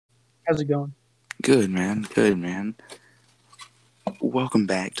How's it going? Good, man. Good, man. Welcome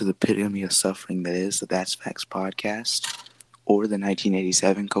back to the epitome of suffering that is the That's Facts podcast, or the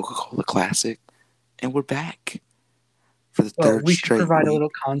 1987 Coca-Cola Classic. And we're back for the Well, third we should straight provide a week.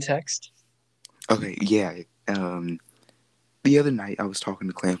 little context. Okay, yeah. The other night I was talking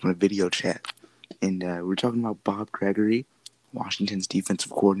to Clamp on a video chat, and we were talking about Bob Gregory, Washington's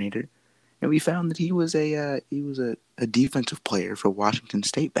defensive coordinator, and we found that he was a defensive player for Washington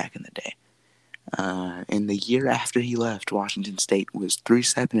State back in the day. And the year after he left, Washington State was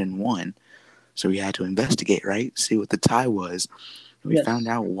 3-7-1. So we had to investigate, right? See what the tie was. We found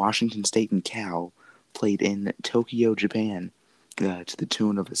out Washington State and Cal played in Tokyo, Japan, to the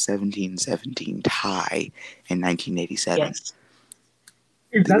tune of a 17-17 tie in 1987. Yes.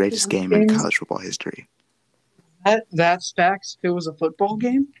 The greatest game in college football history. That's facts. It was a football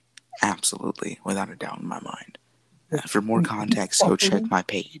game? Absolutely, without a doubt in my mind. For more context, go check my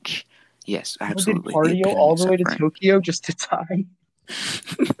page. Yes, absolutely. Did cardio all the way to Tokyo just to tie?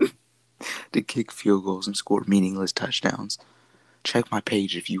 To kick field goals and score meaningless touchdowns. Check my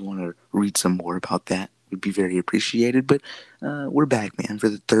page if you want to read some more about that. It would be very appreciated. But we're back, man. For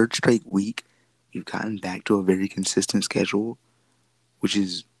the third straight week, we've gotten back to a very consistent schedule, which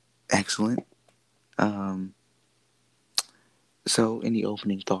is excellent. So, any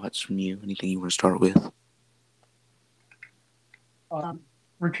opening thoughts from you? Anything you want to start with?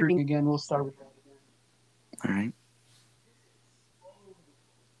 Recruiting again. We'll start with that again. All right.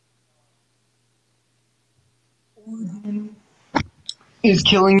 Oregon is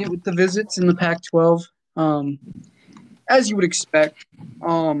killing it with the visits in the Pac-12, as you would expect,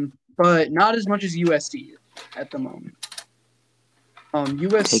 but not as much as USC at the moment.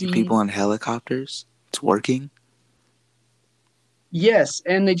 USC taking people on helicopters. It's working. Yes,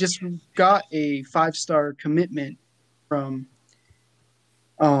 and they just got a 5-star commitment from,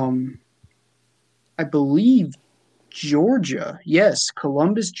 I believe, Georgia. Yes,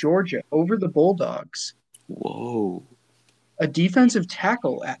 Columbus, Georgia, over the Bulldogs. Whoa. A defensive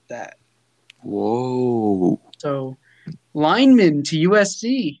tackle at that. Whoa. So, lineman to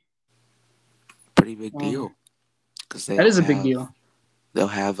USC. Pretty big deal. That is a big deal. They'll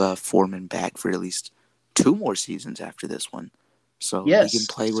have Foreman back for at least 2 more seasons after this one. So yes, he can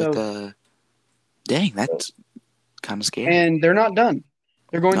play with dang, that's kind of scary. And they're not done.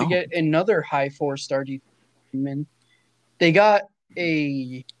 They're going to get another high 4-star defenseman. They got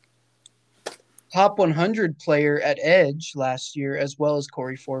a top 100 player at edge last year, as well as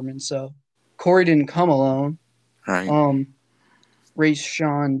Corey Foreman. So Corey didn't come alone. Right. Ray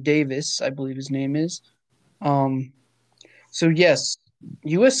Sean Davis, I believe his name is. So yes,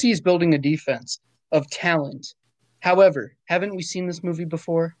 USC is building a defense of talent. However, haven't we seen this movie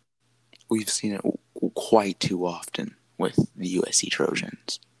before? We've seen it quite too often with the USC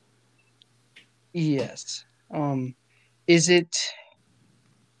Trojans. Yes. Is it...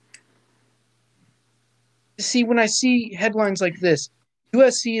 See, when I see headlines like this,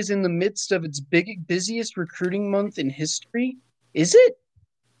 USC is in the midst of its busiest recruiting month in history. Is it?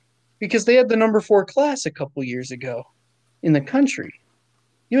 Because they had the number 4 class a couple years ago in the country.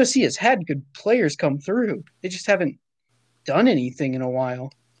 USC has had good players come through. They just haven't done anything in a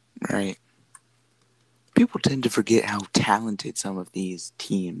while. Right. People tend to forget how talented some of these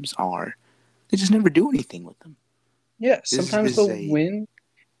teams are. They just never do anything with them. Yeah, sometimes they'll win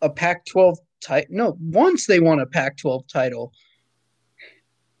a Pac-12 title. No, once they won a Pac-12 title.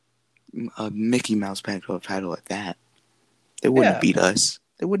 A Mickey Mouse Pac-12 title at that. They wouldn't have beat us.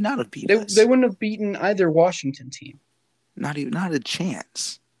 They would not have beat us. They wouldn't have beaten either Washington team. Not a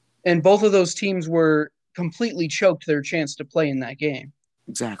chance. And both of those teams were completely choked their chance to play in that game.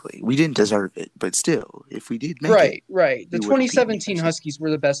 Exactly. We didn't deserve it, but still, if we did make it. Right. The 2017 Huskies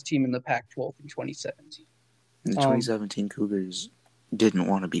were the best team in the Pac-12 in 2017. And the 2017 Cougars didn't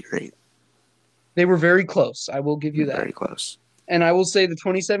want to be great. They were very close. I will give you that. Very close. And I will say the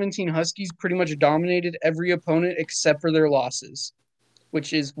 2017 Huskies pretty much dominated every opponent except for their losses,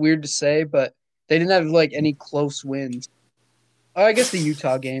 which is weird to say, but they didn't have any close wins. I guess the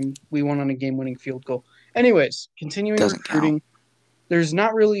Utah game, we won on a game-winning field goal. Anyways, continuing recruiting. Count. There's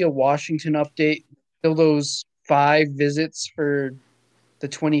not really a Washington update. Still those 5 visits for the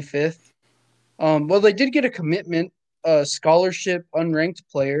 25th. Well, they did get a commitment, a scholarship unranked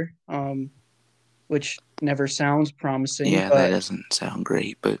player, which never sounds promising. Yeah, that doesn't sound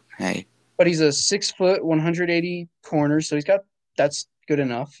great, but hey. But he's a 6 foot, 180 corners, so that's good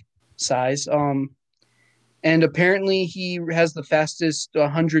enough size. And apparently he has the fastest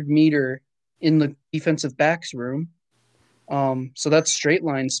 100-meter in the defensive backs room. So that's straight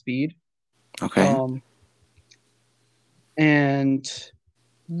line speed. Okay. And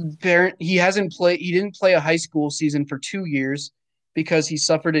he hasn't played. He didn't play a high school season for 2 years because he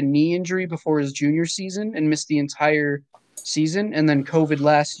suffered a knee injury before his junior season and missed the entire season, and then COVID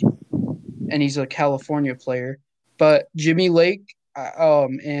last year. And he's a California player. But Jimmy Lake,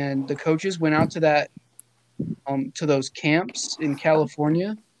 and the coaches went out to those camps in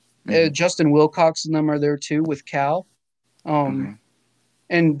California. Mm-hmm. Justin Wilcox and them are there too with Cal. Okay.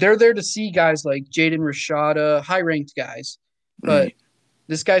 And they're there to see guys like Jaden Rashada, high ranked guys. But Right.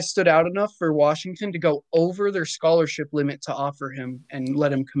 this guy stood out enough for Washington to go over their scholarship limit to offer him and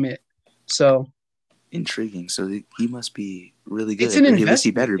let him commit. So Intriguing. So he must be really it's good, an or at least he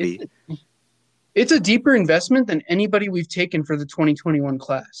investment. better be. It's a deeper investment than anybody we've taken for the 2021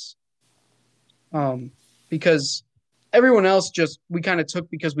 class. Because everyone else we kind of took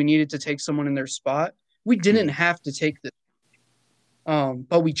because we needed to take someone in their spot. We didn't have to take this.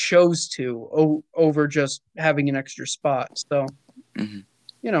 But we chose to over just having an extra spot. So,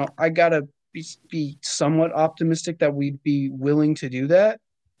 I gotta be somewhat optimistic that we'd be willing to do that.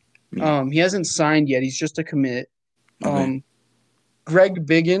 Yeah. He hasn't signed yet; he's just a commit. Okay. Greg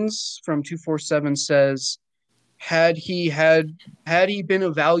Biggins from 247 says, had he been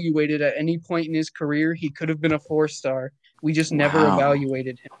evaluated at any point in his career, he could have been a 4-star. We just never Wow.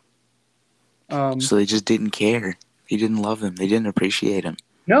 evaluated him. So they just didn't care. They didn't love him. They didn't appreciate him.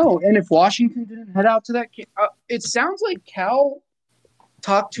 No, and if Washington didn't head out to that camp, it sounds like Cal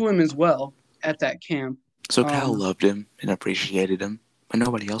talked to him as well at that camp. So Cal loved him and appreciated him, but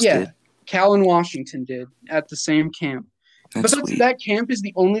nobody else Yeah, did. Cal and Washington did at the same camp. That's But sweet. that camp is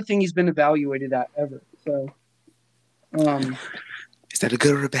the only thing he's been evaluated at ever. So, is that a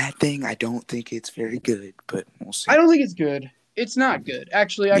good or a bad thing? I don't think it's very good, but we'll see. I don't think it's good. It's not good.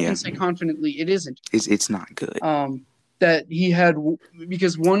 Actually, I can say confidently it isn't. It's not good. That he had,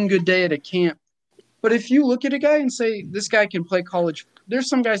 because one good day at a camp. But if you look at a guy and say, this guy can play college, there's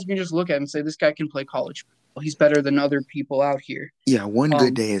some guys you can just look at and say, this guy can play college. He's better than other people out here. Yeah, one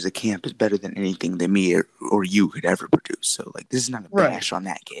good day as a camp is better than anything that me or you could ever produce. So, this is not a bash on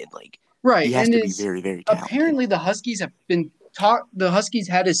that kid. He has to be very, very talented. Apparently, the Huskies have been the Huskies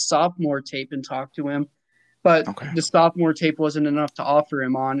had his sophomore tape and talked to him, but the sophomore tape wasn't enough to offer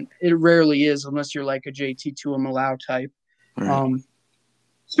him on. It rarely is unless you're like a JT Tuimalau type. Right.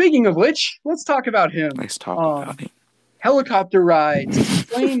 Speaking of which, let's talk about him. Let's talk about him. Helicopter rides,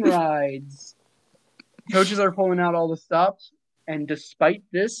 plane rides. Coaches are pulling out all the stops, and despite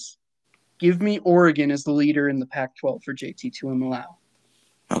this, give me Oregon as the leader in the Pac-12 for JT Tuimalau.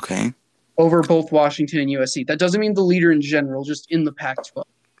 Okay. Over both Washington and USC. That doesn't mean the leader in general, just in the Pac-12.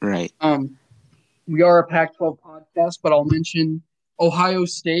 Right. We are a Pac-12 podcast, but I'll mention Ohio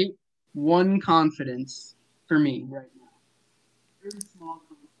State, one confidence for me right now. Very small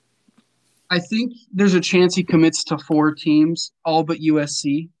confidence. I think there's a chance he commits to 4 teams, all but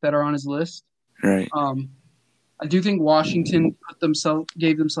USC, that are on his list. Right. I do think Washington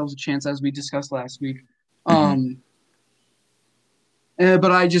gave themselves a chance, as we discussed last week. But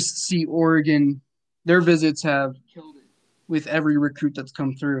I just see Oregon, their visits have killed it with every recruit that's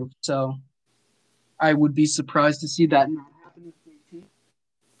come through. So I would be surprised to see that not happen with JT.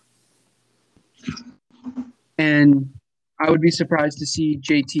 And I would be surprised to see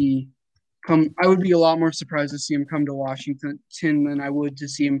JT come. I would be a lot more surprised to see him come to Washington than I would to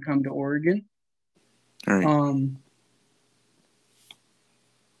see him come to Oregon. All right.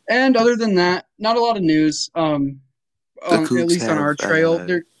 And other than that, not a lot of news. At least on our trail.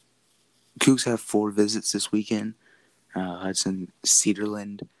 Cougs have 4 visits this weekend. Hudson,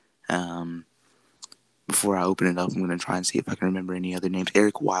 Cedarland. Before I open it up, I'm going to try and see if I can remember any other names.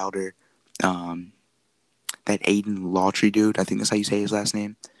 Eric Wilder. That Aiden Lawtree dude, I think that's how you say his last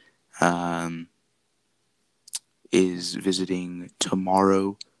name, is visiting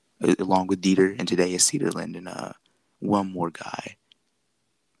tomorrow along with Dieter, and today is Cedarland, and one more guy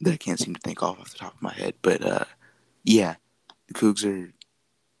that I can't seem to think off the top of my head. But yeah, the Cougs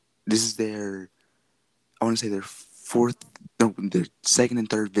this is their, I want to say their second and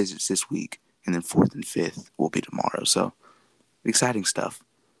third visits this week, and then 4th and 5th will be tomorrow. So exciting stuff.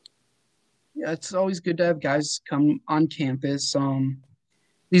 Yeah, it's always good to have guys come on campus.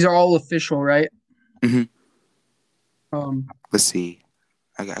 These are all official, right? Let's see.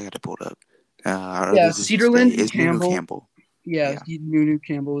 I got to pull it up. Cedarland and Campbell. Yeah, Nunu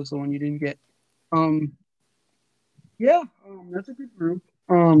Campbell is the one you didn't get. That's a good group.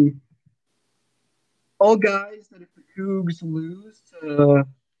 All guys that if the Cougs lose,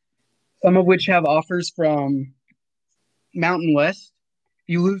 some of which have offers from Mountain West, if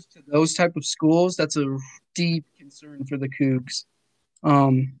you lose to those type of schools, that's a deep concern for the Cougs.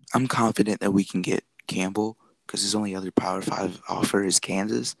 I'm confident that we can get Campbell because his only other Power 5 offer is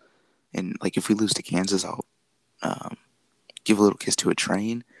Kansas. And, like, if we lose to Kansas, I'll give a little kiss to a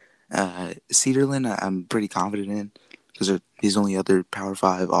train. Cedarland, I'm pretty confident in, because his only other Power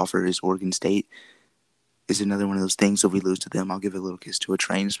 5 offer is Oregon State. Is another one of those things. So if we lose to them, I'll give a little kiss to a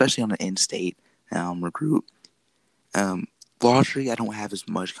train, especially on an in-state recruit. Lautry, I don't have as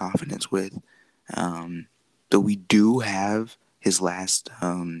much confidence with, though we do have his last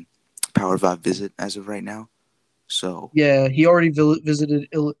Power 5 visit as of right now. So yeah, he already visited.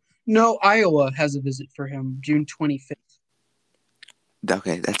 No, Iowa has a visit for him, June 25th.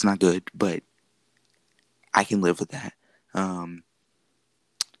 Okay, that's not good, but I can live with that. And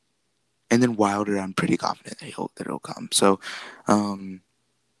then Wilder, I'm pretty confident that he'll come. So, I'm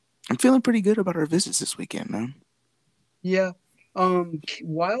feeling pretty good about our visits this weekend, man. Yeah.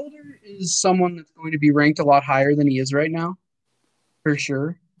 Wilder is someone that's going to be ranked a lot higher than he is right now, for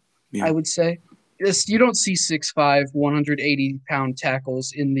sure. Yeah. I would say. You don't see 6'5", 180-pound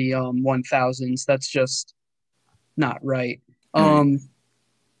tackles in the 1000s. That's just not right. Right.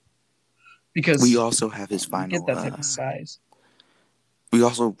 Because we also have his you get final. that type of size. We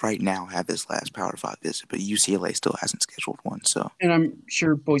also right now have his last Power 5 visit, but UCLA still hasn't scheduled one. So, And I'm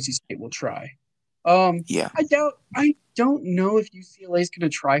sure Boise State will try. yeah, I don't know if UCLA is going to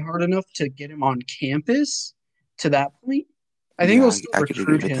try hard enough to get him on campus to that point. I think yeah, they'll still I could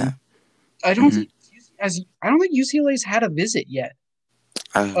agree recruit with that. him. I don't think UCLA's had a visit yet.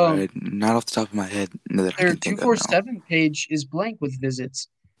 Not off the top of my head that I Their can think of. 247 page is blank with visits,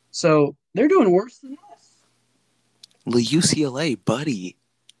 so they're doing worse than us. The UCLA, buddy.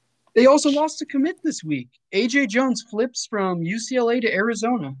 They also lost a commit this week. AJ Jones flips from UCLA to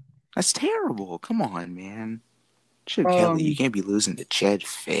Arizona. That's terrible. Come on, man. Chip Kelly, you can't be losing to Jed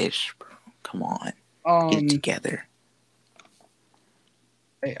Fish, bro. Come on. Get it together.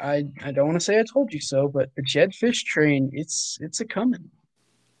 I don't want to say I told you so, but the Jed Fish train, it's a coming.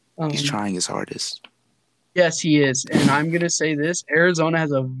 He's trying his hardest. Yes, he is. And I'm going to say this. Arizona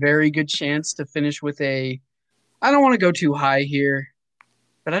has a very good chance to finish with I don't want to go too high here,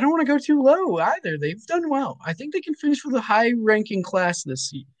 but I don't want to go too low either. They've done well. I think they can finish with a high-ranking class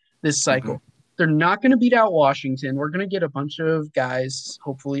this cycle. Okay. They're not going to beat out Washington. We're going to get a bunch of guys,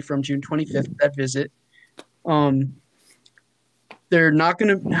 hopefully from June 25th, that visit. They're not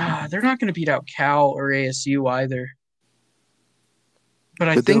going to beat out Cal or ASU either. But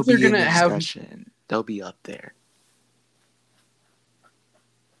I think they're going to have. They'll be up there.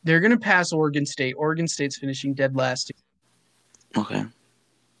 They're going to pass Oregon State. Oregon State's finishing dead last. Okay.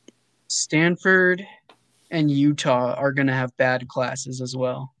 Stanford and Utah are going to have bad classes as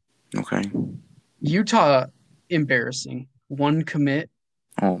well. Okay. Utah, embarrassing. One commit.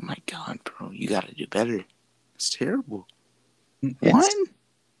 Oh my God, bro. You got to do better. It's terrible. One?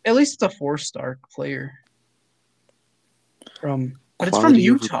 At least it's a 4-star player. But it's Quality from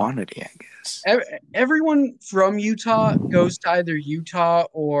Utah. Quantity, I guess. Everyone from Utah goes to either Utah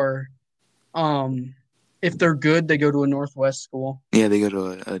or, if they're good, they go to a Northwest school. Yeah, they go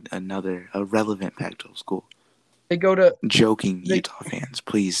to a relevant Pac-12 school. They go to Utah fans.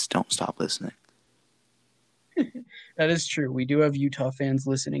 Please don't stop listening. That is true. We do have Utah fans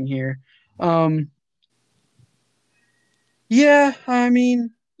listening here. Yeah, I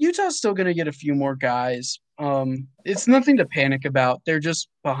mean, Utah's still going to get a few more guys. It's nothing to panic about. They're just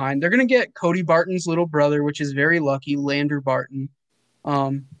behind. They're going to get Cody Barton's little brother, which is very lucky, Lander Barton.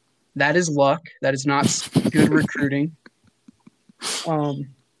 That is luck. That is not good recruiting.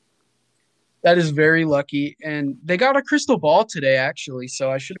 That is very lucky. And they got a crystal ball today, actually,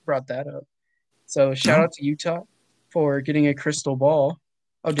 so I should have brought that up. So shout out to Utah for getting a crystal ball.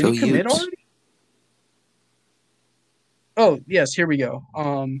 Oh, did he commit already? Oh, yes, here we go.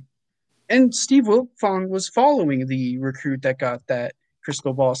 And Steve Wiltfong was following the recruit that got that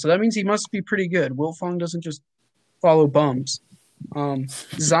crystal ball. So that means he must be pretty good. Wiltfong doesn't just follow bums.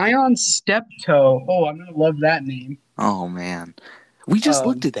 Zion Steptoe. Oh, I'm going to love that name. Oh, man. We just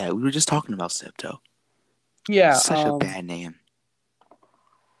looked at that. We were just talking about Steptoe. Yeah. Such a bad name.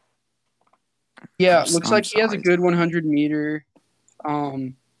 Yeah, looks like he has a good 100-meter.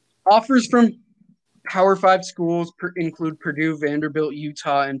 Offers from Power 5 schools include Purdue, Vanderbilt,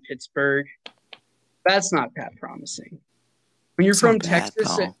 Utah, and Pittsburgh. That's not that promising. When you're from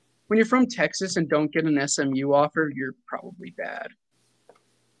Texas, when you're from Texas and don't get an SMU offer, you're probably bad.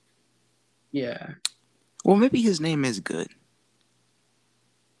 Yeah. Well, maybe his name is good,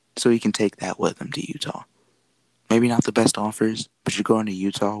 so he can take that with him to Utah. Maybe not the best offers, but you're going to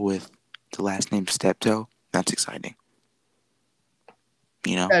Utah with the last name Steptoe. That's exciting.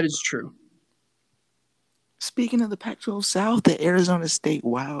 You know? That is true. Speaking of the Pac-12 South, the Arizona State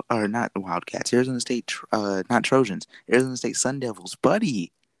Wild or not Wildcats, Arizona State not Trojans, Arizona State Sun Devils,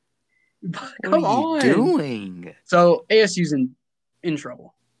 buddy. What are Come you on. doing? So ASU's in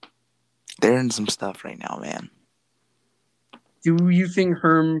trouble. They're in some stuff right now, man. Do you think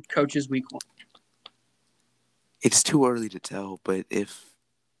Herm coaches week 1? It's too early to tell, but if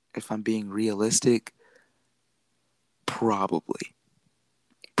I'm being realistic, probably,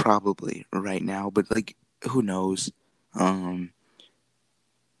 probably right now. But like, who knows? Um,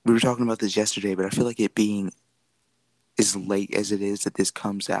 we were talking about this yesterday, but I feel like it being as late as it is that this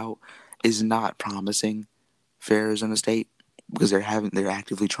comes out is not promising for Arizona State because they're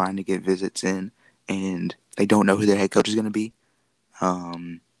actively trying to get visits in, and they don't know who their head coach is going to be.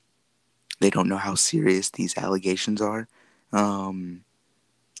 Um, they don't know how serious these allegations are. And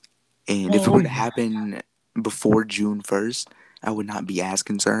if it were to happen before June 1st, I would not be as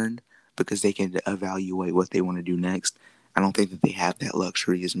concerned because they can evaluate what they want to do next. I don't think that they have that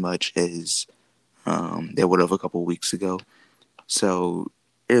luxury as much as they would have a couple weeks ago. So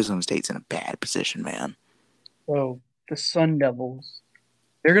Arizona State's in a bad position, man. So the Sun Devils,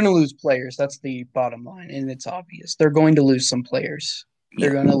 they're going to lose players. That's the bottom line, and it's obvious. They're going to lose some players. They're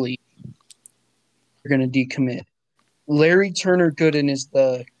Yeah. going to leave. They're going to decommit. Larry Turner Gooden is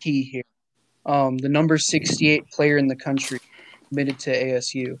the key here. The number 68 player in the country committed to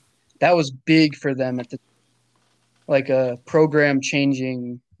ASU. That was big for them at the like a program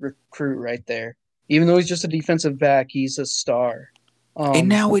changing recruit right there. Even though he's just a defensive back, he's a star. And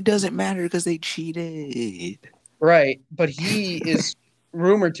now it doesn't matter because they cheated. Right, but he is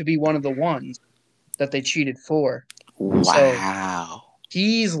rumored to be one of the ones that they cheated for. So Wow.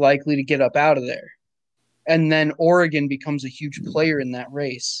 he's likely to get up out of there. And then Oregon becomes a huge player in that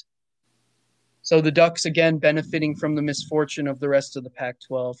race. So the Ducks, again, benefiting from the misfortune of the rest of the Pac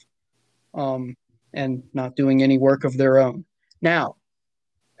 12 and not doing any work of their own. Now,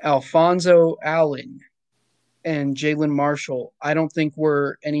 Alfonso Allen and Jalen Marshall, I don't think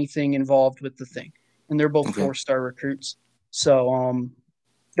were anything involved with the thing. And they're both Okay. 4-star recruits. So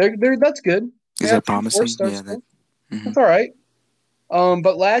they're that's good. Is Yeah, that two promising? 4-star Yeah. schools. Mm-hmm. That's all right.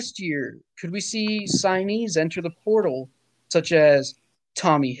 But last year, could we see signees enter the portal, such as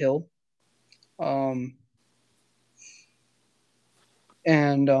Tommy Hill, um,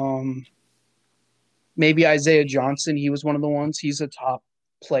 and maybe Isaiah Johnson? He was one of the ones. He's a top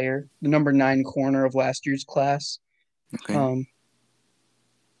player, the number 9 corner of last year's class. Okay. Um,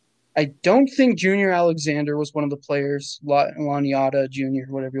 I don't think Junior Alexander was one of the players, Laniata Junior,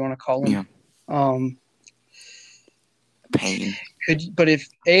 whatever you want to call him. Yeah. Um, Pain. but if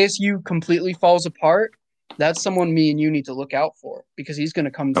ASU completely falls apart, that's someone me and you need to look out for because he's going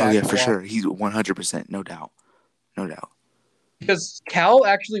to come back. Oh yeah, for sure. He's 100%, no doubt, no doubt. Because Cal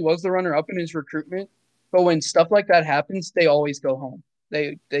actually was the runner-up in his recruitment, but when stuff like that happens, they always go home.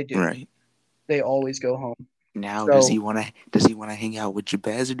 They do. Right. They always go home. Now, So, does he want to hang out with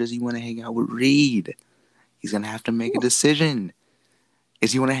Jabez or does he want to hang out with Reed? He's gonna have to make a decision.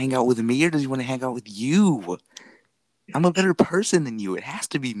 Does he want to hang out with me or does he want to hang out with you? I'm a better person than you. It has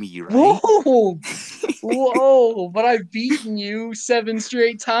to be me, right? whoa, whoa! But I've beaten you 7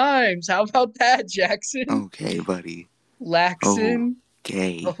 straight times. How about that, Jackson? Okay, buddy. Laxon.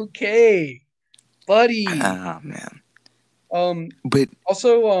 Okay, buddy. Oh man. But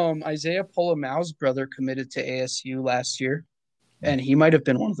also, Isaiah Polamalu's brother committed to ASU last year, and he might have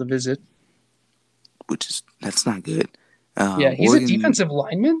been one of the visits. That's not good. Yeah, he's a defensive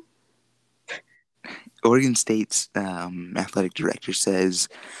lineman. Oregon State's athletic director says,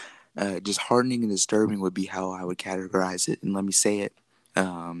 disheartening and disturbing would be how I would categorize it. And let me say it.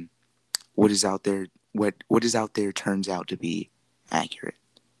 What is out there turns out to be accurate.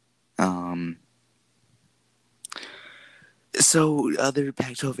 So other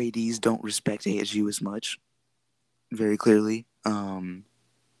Pac-12 ADs don't respect ASU as much, very clearly. And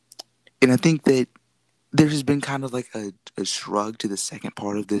I think that there has been kind of like a shrug to the second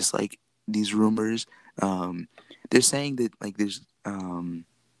part of this, like these rumors. They're saying that like there's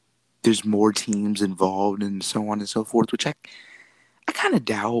more teams involved and so on and so forth, which I kind of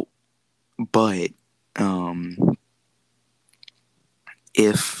doubt. But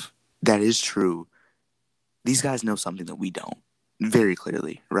if that is true, these guys know something that we don't, very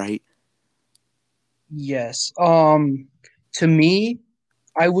clearly, right? Yes. To me,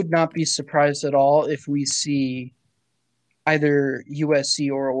 I would not be surprised at all if we see either USC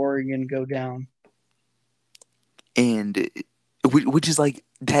or Oregon go down. And which is like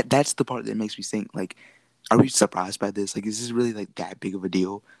that's the part that makes me think, like, are we surprised by this? Like, is this really like that big of a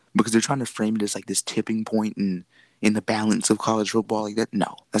deal? Because they're trying to frame it as like this tipping point in the balance of college football. Like that,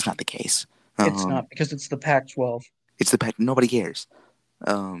 no, that's not the case. It's not because it's the Pac-12. It's the Pac. Nobody cares.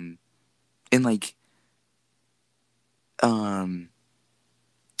 And like, John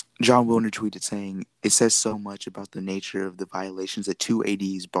Wilner tweeted saying, "It says so much about the nature of the violations that two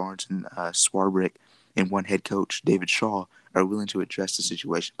ADs, Barnes and Swarbrick, and one head coach, David Shaw, are willing to address the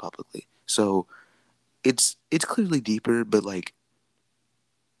situation publicly." So it's clearly deeper, but like,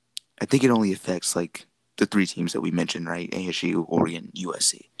 I think it only affects like the three teams that we mentioned, right? ASU, Oregon,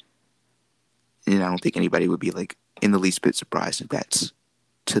 USC. And I don't think anybody would be like in the least bit surprised if that's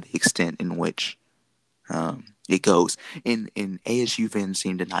to the extent in which it goes. And ASU fans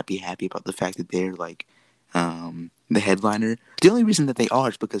seem to not be happy about the fact that they're like the headliner. The only reason that they are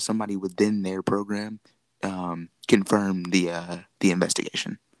is because somebody within their program confirmed the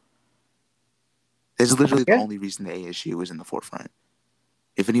investigation. That's literally the only reason the ASU was in the forefront.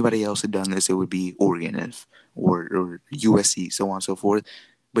 If anybody else had done this, it would be Oregon or USC, so on and so forth.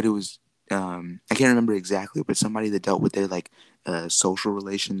 But it was I can't remember exactly, but somebody that dealt with their like social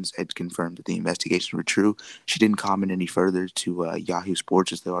relations had confirmed that the investigations were true. She didn't comment any further to Yahoo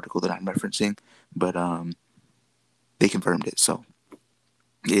Sports, is the article that I'm referencing, but they confirmed it. So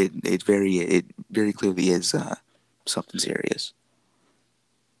it very clearly is something serious.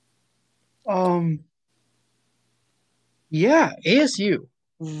 Yeah, ASU.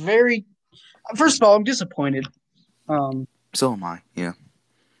 First of all, I'm disappointed. So am I. Yeah.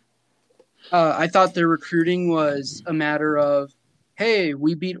 I thought their recruiting was a matter of, hey,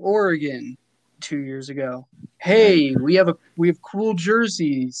 we beat Oregon 2 years ago. Hey, we have cool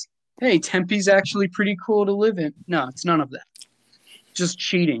jerseys. Hey, Tempe's actually pretty cool to live in. No, it's none of that. Just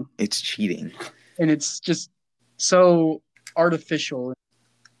cheating. It's cheating. And it's just so artificial and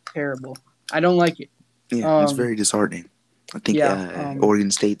terrible. I don't like it. Yeah, it's very disheartening. I think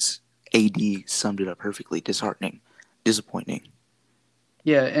Oregon State's AD summed it up perfectly. Disheartening. Disappointing.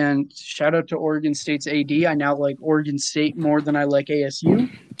 Yeah, and shout out to Oregon State's AD. I now like Oregon State more than I like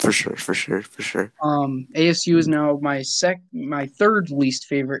ASU. For sure. ASU is now my third least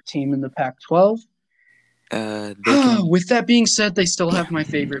favorite team in the Pac-12. With that being said, they still have my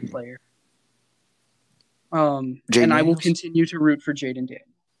favorite player. And I will continue to root for Jaden Daniels.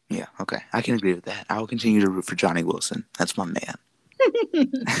 Yeah, okay. I can agree with that. I will continue to root for Johnny Wilson. That's my man.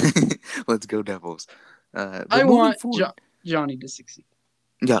 Let's go Devils. I want Johnny to succeed.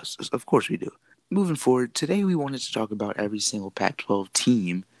 Yes, of course we do. Moving forward, today we wanted to talk about every single Pac-12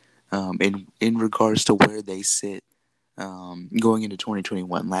 team in regards to where they sit going into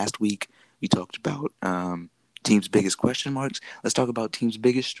 2021. Last week, we talked about teams' biggest question marks. Let's talk about teams'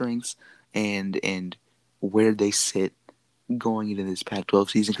 biggest strengths and where they sit going into this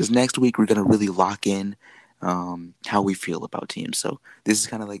Pac-12 season. Because next week, we're going to really lock in how we feel about teams. So this is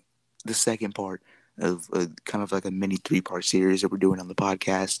kind of like the second part of kind of like a mini 3-part series that we're doing on the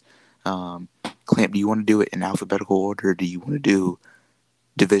podcast. Klamp, do you want to do it in alphabetical order, or do you want to do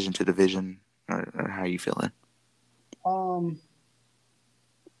division to division, or how are you feeling?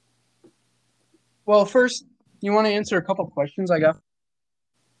 Well, first, you want to answer a couple questions I got?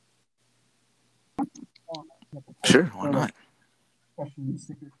 Sure, why not? How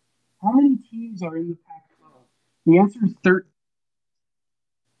many teams are in the Pac-12? The answer is 13.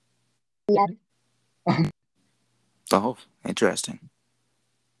 Oh, interesting.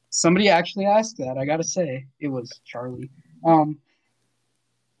 Somebody actually asked that. I gotta say, it was Charlie. And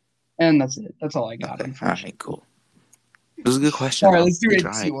that's it. That's all I got. Okay. All right, cool. It was a good question. All right, let's do it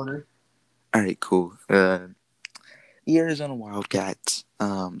in order. All right, cool. The Arizona Wildcats,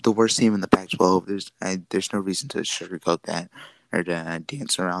 the worst team in the Pac-12. There's no reason to sugarcoat that or to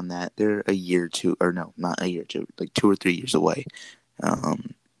dance around that. They're a year or two, or no, not a year or two, like 2 or 3 years away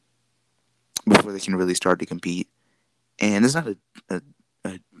before they can really start to compete. And it's not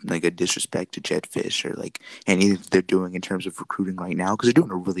a disrespect to Jed Fish or like anything that they're doing in terms of recruiting right now, because they're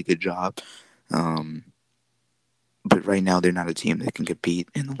doing a really good job. But right now they're not a team that can compete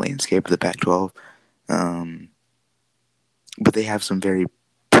in the landscape of the Pac-12. But they have some very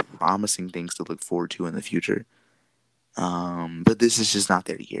promising things to look forward to in the future. But this is just not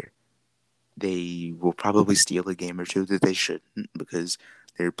their year. They will probably steal a game or two that they shouldn't because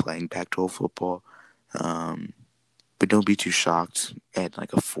they're playing Pac-12 football. But don't be too shocked at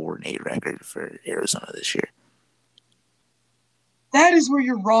like a 4-8 record for Arizona this year. That is where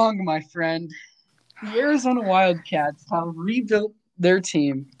you're wrong, my friend. The Arizona Wildcats have rebuilt their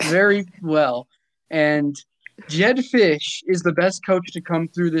team very well. And Jed Fish is the best coach to come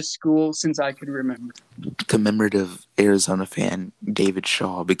through this school since I could remember. Commemorative Arizona fan David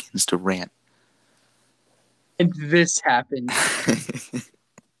Shaw begins to rant. And this happened.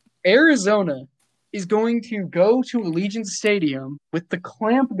 Arizona is going to go to Allegiant Stadium with the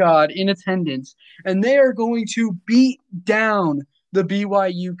Clamp God in attendance, and they are going to beat down the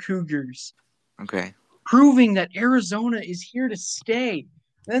BYU Cougars, Okay. proving that Arizona is here to stay.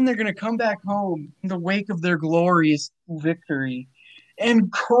 Then they're going to come back home in the wake of their glorious victory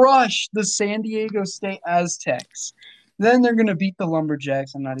and crush the San Diego State Aztecs. Then they're going to beat the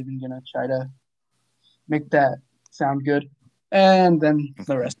Lumberjacks. I'm not even going to try to make that sound good. And then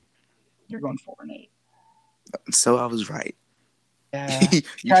the rest, you're going 4-8. So I was right. Yeah, You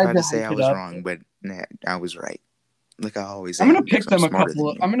tried to to say hype I it was up. wrong, but nah, I was right. Like I always I'm am gonna pick because I'm them a smarter than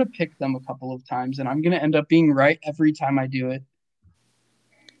couple. you. I'm gonna pick them a couple of times, and I'm gonna end up being right every time I do it.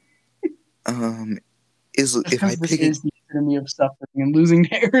 Is Just if I because this pick is the epitome of suffering and losing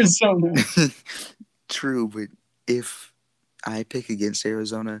to Arizona. true, but if I pick against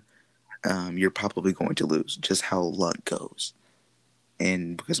Arizona, you're probably going to lose. Just how luck goes,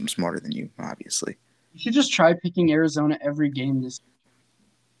 and because I'm smarter than you, obviously. You should just try picking Arizona every game this year,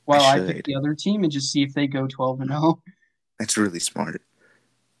 I while I pick should. the other team and just see if they go 12-0. That's really smart.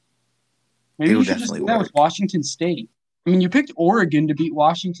 Maybe It'll you should just definitely do that with work. Washington State. I mean, you picked Oregon to beat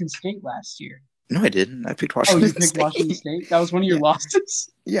Washington State last year. No, I didn't. I picked Oh, you Washington picked Washington State. State? That was one of your Yeah,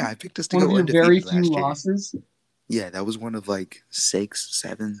 losses? yeah. I picked us to One of go your very undefeated few last year. losses? Yeah, that was one of like 6,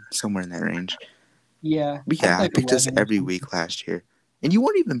 7, somewhere in that range. Yeah, But I had yeah, I like picked us 11 or every something. week last year, and you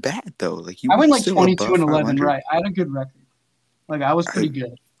weren't even bad though. Like you I were went like still 22 above and 11, 500. right? I had a good record. Like I was I, pretty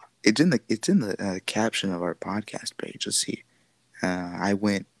good. it's in the caption of our podcast page. Let's see. I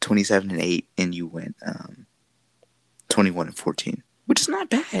went 27-8, and you went 21-14, which is not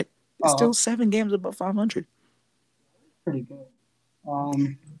bad. It's Oh, still 7 games above 500. pretty good.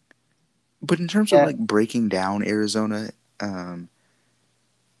 But in terms of Yeah, like breaking down Arizona,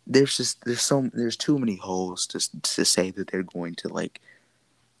 there's too many holes to say that they're going to like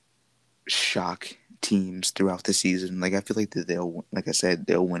shock teams throughout the season. Like I feel like that like I said,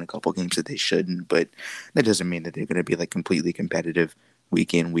 they'll win a couple games that they shouldn't, but that doesn't mean that they're going to be like completely competitive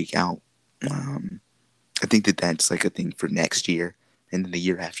week in, week out. I think that that's like a thing for next year, and then the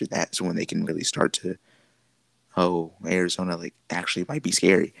year after that is when they can really start to, oh, Arizona like actually might be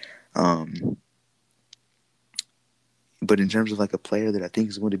scary. But in terms of like a player that I think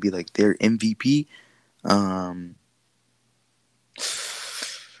is going to be like their MVP, let's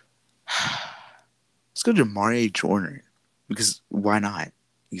go to Jamari Jordan, because why not?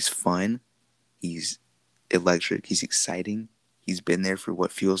 He's fun, he's electric, he's exciting. He's been there for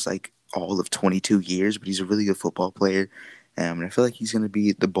what feels like all of 22 years, but he's a really good football player. And I feel like he's going to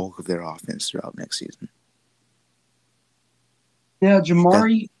be the bulk of their offense throughout next season. yeah, That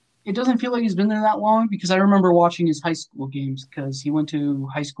Jamari. It doesn't feel like he's been there that long because I remember watching his high school games because he went to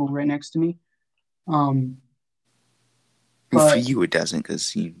high school right next to me. Um, for but you it doesn't,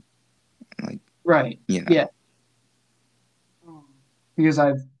 because you like right, you know yeah, um, because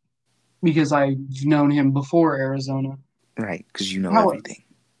I've known him before Arizona. right because you know However, everything.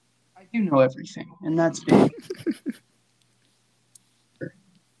 I do know everything, and that's big. Their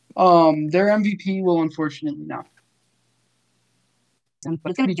MVP will unfortunately not,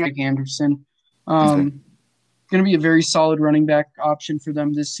 but it's going to be Drake Anderson. Okay. Going to be a very solid running back option for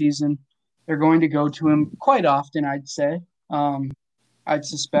them this season. They're going to go to him quite often, I'd say. I'd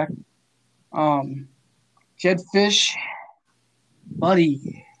suspect. Jed Fish,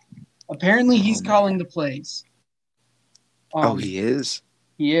 buddy. Apparently, Oh he's calling man. the plays. Oh, Um, he is.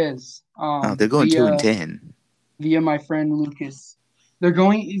 he is. Oh, they're going 2-10. Via my friend Lucas. They're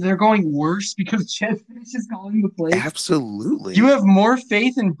going worse because Jed Fish is calling the plays. You Absolutely. have more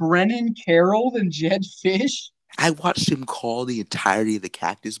faith in Brennan Carroll than Jed Fish? I watched him call the entirety of the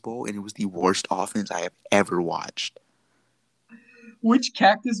Cactus Bowl, and it was the worst offense I have ever watched. Which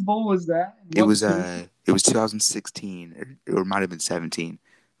Cactus Bowl was that? It What was city? 2016 or it might have been 17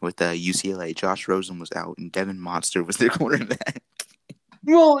 with UCLA. Josh Rosen was out, and Devin Monster was their quarterback.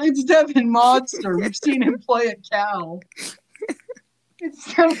 Well, it's Devin Monster. We've seen him play at Cal.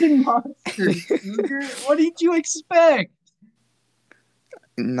 It's Devin Monster, Cougar. What did you expect?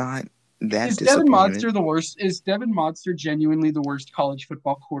 Not that Is Devin disappointed. Monster the worst? Is Devin Monster genuinely the worst college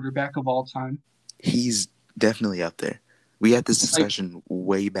football quarterback of all time? He's definitely up there. We had this Like, discussion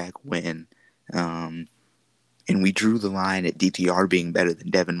way back when, and we drew the line at DTR being better than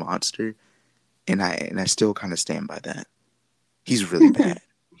Devin Monster, and I still kind of stand by that. He's really bad.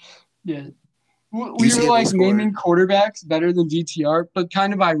 yeah. We were UCLA like scored, naming quarterbacks better than DTR, but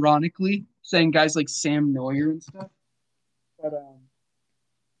kind of ironically saying guys like Sam Neuer and stuff. But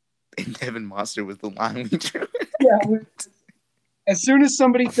and Devin Monster was the line we drew. yeah, as soon as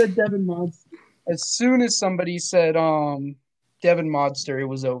somebody said Devin Monster, as soon as somebody said Devin Modster, it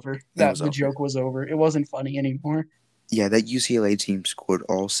was over. It was The over. joke was over. It wasn't funny anymore. Yeah, that UCLA team scored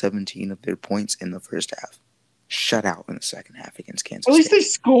all 17 of their points in the first half. Shut out in the second half against Kansas At least State. they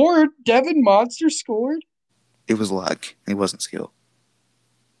scored. Devin Modster scored. It was luck. It wasn't skill.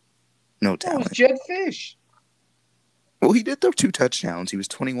 No That was talent. Jed Fish. Well, he did throw 2 touchdowns. He was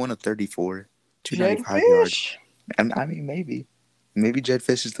 21 of 34, Jed 295 yards. Fish. I mean, maybe. Maybe Jed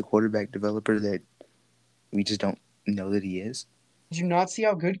Fish is the quarterback developer that we just don't know that he is. Did you not see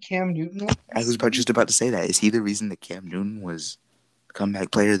how good Cam Newton was? I was just about to say that. Is he the reason that Cam Newton was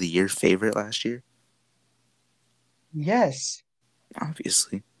comeback player of the year favorite last year? Yes.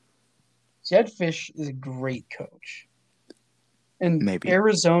 Obviously. Jed Fish is a great coach. And Maybe.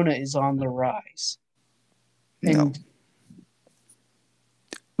 Arizona is on the rise. No. And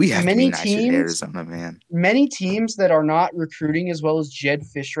we have to be many nicer to teams, Arizona, man. many teams that are not recruiting as well as Jed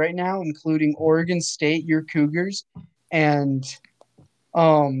Fish right now, including Oregon State, your Cougars, and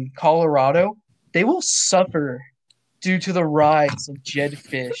Colorado, they will suffer due to the rise of Jed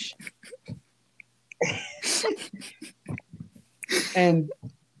Fish. and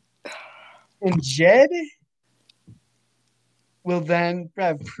Jed will then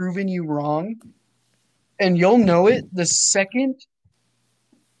have proven you wrong, and you'll know it the second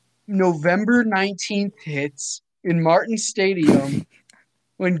November 19th hits in Martin Stadium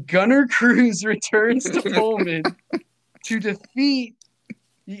when Gunnar Cruz returns to Pullman to defeat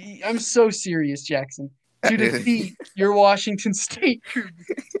 – I'm so serious, Jackson – to defeat your Washington State Cougars.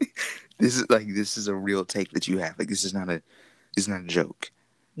 This is a real take that you have. Like, this is not a joke.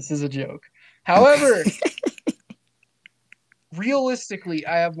 This is a joke. However, realistically,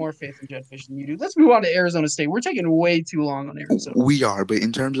 I have more faith in Jed Fish than you do. Let's move on to Arizona State. We're taking way too long on Arizona. We are, but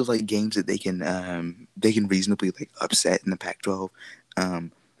in terms of like games that they can reasonably like upset in the Pac-12,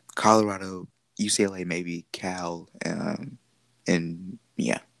 Colorado, UCLA, maybe Cal, and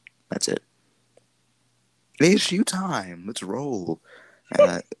yeah, that's it. ASU time. Let's roll.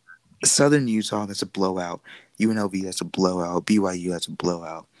 Southern Utah, that's a blowout. UNLV, that's a blowout. BYU, that's a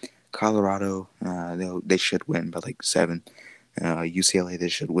blowout. Colorado, they should win by like 7. UCLA, they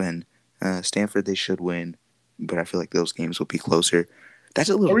should win. Stanford, they should win, but I feel like those games will be closer. That's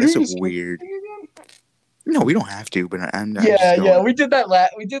a weird. No, we don't have to, but I'm yeah. We did that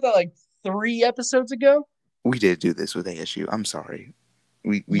like 3 episodes ago. We did do this with ASU. I'm sorry.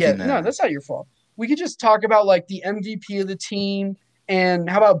 No, that's not your fault. We could just talk about like the MVP of the team and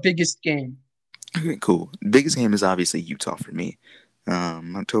how about biggest game? Okay, cool. Biggest game is obviously Utah for me.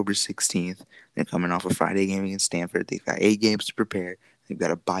 October 16th. They're coming off a Friday game against Stanford. They've got 8 games to prepare. They've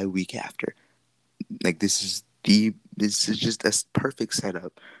got a bye week after. Like this is just a perfect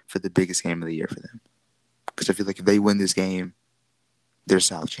setup for the biggest game of the year for them. Because I feel like if they win this game, they're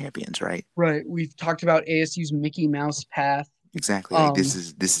South champions, right? Right. We've talked about ASU's Mickey Mouse path. Exactly. Like this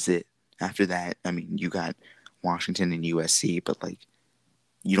is it. After that, I mean, you got Washington and USC, but like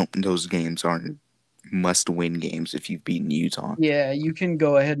those games aren't must-win games if you've beaten Utah. Yeah, you can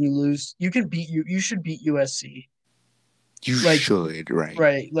go ahead and lose. You should beat USC. You should, right?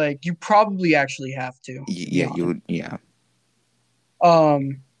 Right, like you probably actually have to. Yeah.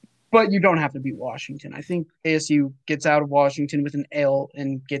 But you don't have to beat Washington. I think ASU gets out of Washington with an L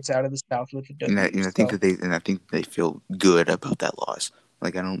and gets out of the South with a W. I think they feel good about that loss.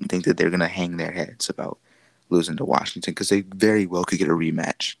 Like I don't think that they're gonna hang their heads about losing to Washington because they very well could get a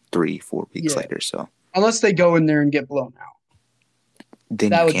rematch 3-4 weeks later. So unless they go in there and get blown out,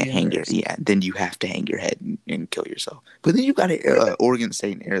 then you can't hang then you have to hang your head and kill yourself. But then you got Oregon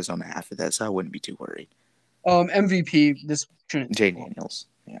State and Arizona after that, so I wouldn't be too worried. MVP this shouldn't. Jay Daniels,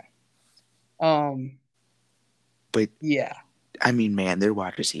 yeah. But yeah, I mean, man, their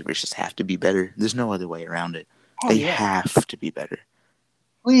wide receivers just have to be better. There's no other way around it. They have to be better.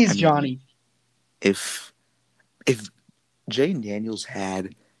 Please, Johnny. If Jaden Daniels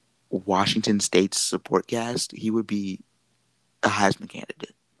had Washington State's support cast, he would be a Heisman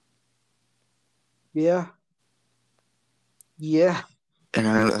candidate. Yeah. And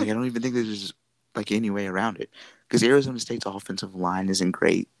I don't even think there's like any way around it because Arizona State's offensive line isn't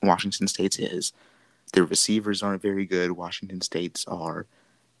great. Washington State's is. Their receivers aren't very good. Washington State's are.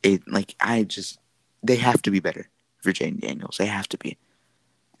 They have to be better for Jaden Daniels. They have to be.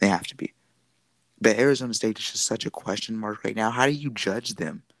 But Arizona State is just such a question mark right now. How do you judge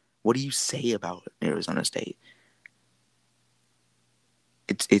them? What do you say about Arizona State?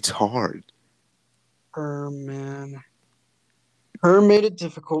 It's hard. Man. Herm made it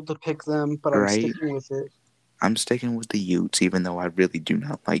difficult to pick them, but I'm sticking with it. I'm sticking with the Utes, even though I really do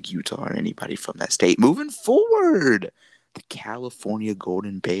not like Utah or anybody from that state. Moving forward, the California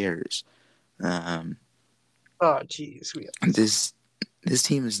Golden Bears. Oh, jeez. This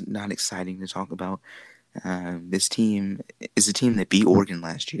team is not exciting to talk about. This team is a team that beat Oregon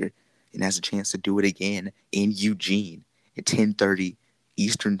last year and has a chance to do it again in Eugene at 10:30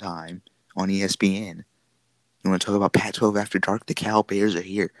 Eastern Time on ESPN. You want to talk about Pac-12 after dark? The Cal Bears are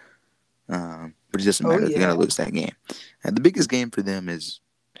here, but it doesn't Oh, matter. They're yeah. going to lose that game. The biggest game for them is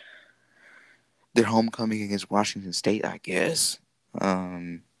their homecoming against Washington State, I guess.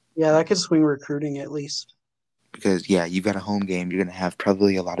 Yeah, that could swing recruiting at least. Because you've got a home game. You're going to have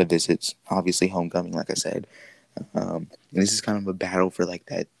probably a lot of visits. Obviously, homecoming, like I said. And this is kind of a battle for like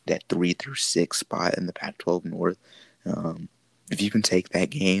that 3 through 6 spot in the Pac-12 North. If you can take that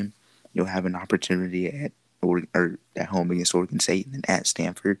game, you'll have an opportunity at home against Oregon State and then at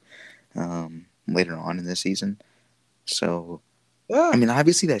Stanford later on in the season. So, Yeah. I mean,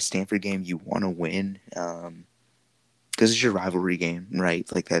 obviously that Stanford game you want to win because it's your rivalry game, right?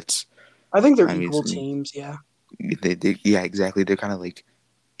 Like that's. I think they're equal teams. Yeah. Yeah, exactly. They're kind of like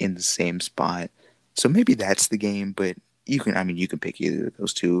in the same spot. So maybe that's the game, but you can pick either of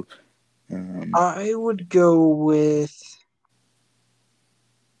those two. I would go with.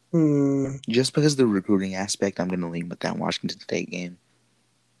 Just because of the recruiting aspect, I'm going to lean with that Washington State game.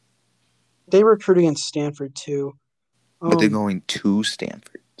 They recruit against Stanford too. But they're going to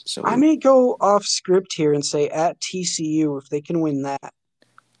Stanford. So I may go off script here and say at TCU if they can win that.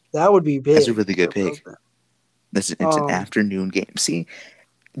 That would be big. That's a really good pick. It's an afternoon game. See,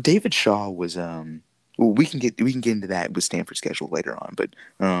 David Shaw was we can get into that with Stanford's schedule later on, but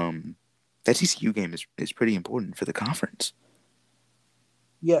that TCU game is pretty important for the conference.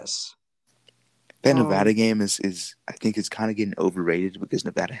 Yes. That Nevada game is I think it's kind of getting overrated because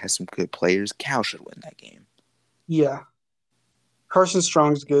Nevada has some good players. Cal should win that game. Yeah. Carson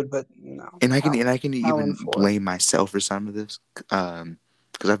Strong's good, but no. And I can even blame myself for some of this because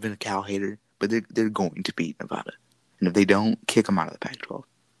I've been a Cal hater, but they're going to beat Nevada, and if they don't, kick them out of the Pac-12.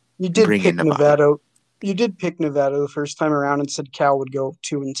 You did pick Nevada. You did pick Nevada the first time around and said Cal would go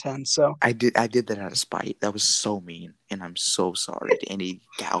 2-10. So I did that out of spite. That was so mean, and I'm so sorry to any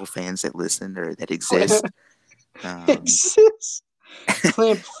Cal fans that listen or that exist. Exist.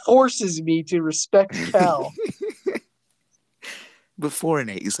 Klamp forces me to respect Cal. But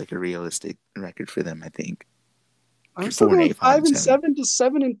 4-8 is like a realistic record for them, I think. I'm still going 5-7 to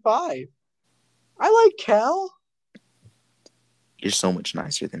 7-5. I like Cal. You're so much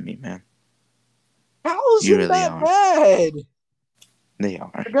nicer than me, man. Cal isn't that bad. They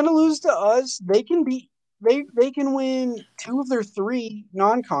are. They're gonna lose to us. They can win 2 of their 3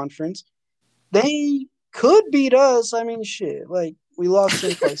 non-conference. They could beat us. I mean, shit. Like we lost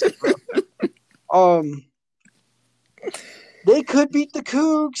in places, bro. They could beat the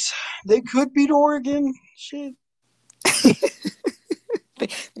Cougs. They could beat Oregon. Shit.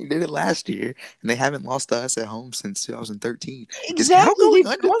 They did it last year, and they haven't lost to us at home since 2013. Exactly.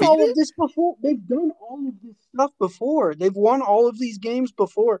 They've done all of this before. They've done all of this stuff before. They've won all of these games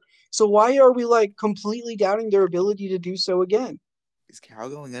before. So why are we like completely doubting their ability to do so again? Is Cal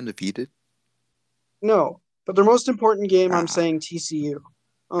going undefeated? No, but their most important game, I'm saying TCU.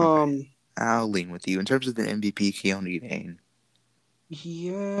 Okay. I'll lean with you in terms of the MVP, Keone Dane.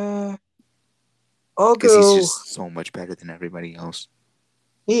 Yeah, I'll go. Because he's just so much better than everybody else.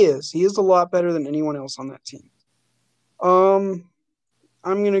 He is. He is a lot better than anyone else on that team. I'm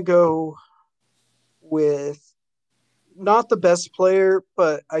gonna go with not the best player,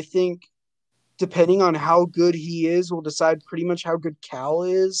 but I think depending on how good he is, will decide pretty much how good Cal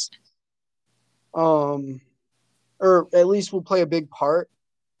is. Or at least will play a big part.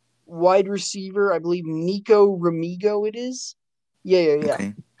 Wide receiver, I believe Nico Remigo it is.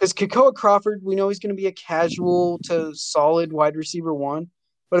 Yeah. Because Kekoa Crawford, we know he's going to be a casual to solid wide receiver 1.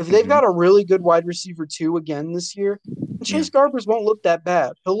 But if they've got a really good wide receiver 2 again this year, Chase Garbers won't look that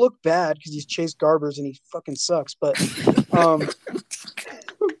bad. He'll look bad because he's Chase Garbers and he fucking sucks. But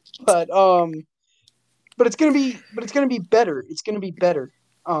it's gonna be better. It's gonna be better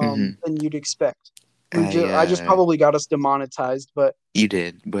than you'd expect. I just probably got us demonetized, but you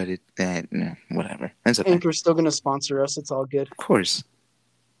did. But whatever. That's okay. Anchor's still gonna sponsor us. It's all good. Of course.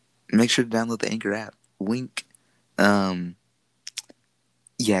 Make sure to download the Anchor app. Wink.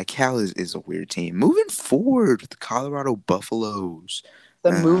 Yeah, Cal is a weird team. Moving forward with the Colorado Buffaloes.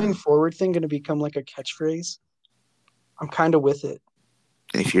 That moving forward thing going to become like a catchphrase? I'm kind of with it.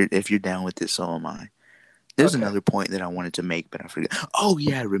 If you're down with this, so am I. There's another point that I wanted to make, but I forgot. Oh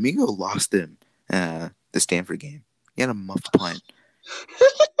yeah, Remigo lost them the Stanford game. He had a muffed punt.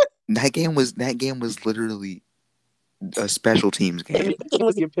 That game was literally a special teams game. It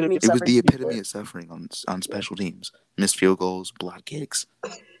was the epitome of suffering on special teams. Missed field goals, block kicks,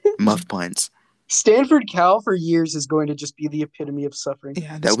 muffed punts. Stanford Cal for years is going to just be the epitome of suffering.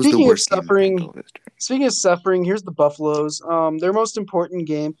 Yeah, that was the worst game in Suffering, Pac-12 history. speaking of suffering, here's the Buffaloes. Their most important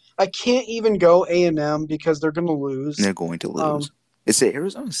game. I can't even go A&M because they're going to lose. They're going to Um, lose. Is it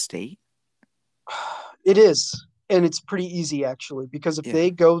Arizona State? it is, and it's pretty easy actually because if Yeah.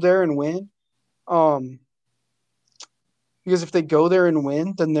 they go there and win, um,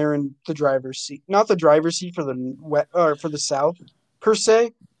 then they're in the driver's seat. Not the driver's seat for the or for the South per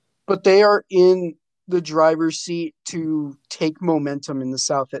se, but they are in the driver's seat to take momentum in the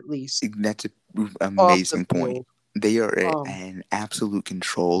South at least That's an off the amazing point. field. They are Um, in absolute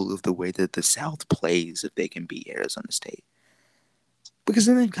control of the way that the South plays if they can beat Arizona State. Because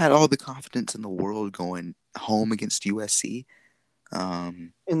then they've got all the confidence in the world going home against USC.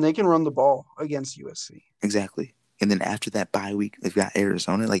 and they can run the ball against USC. Exactly. And then after that bye week, they've got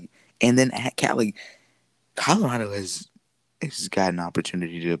Arizona. And then at Cal, Colorado has got an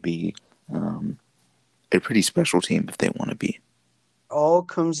opportunity to be a pretty special team if they want to be. All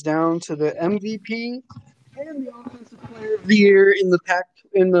comes down to the MVP and the offensive player of the year in the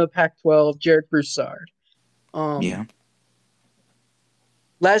Pac-12, Jarek Broussard. Yeah.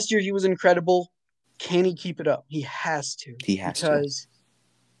 Last year he was incredible. Can he keep it up? He has to. He has because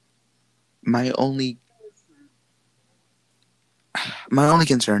My only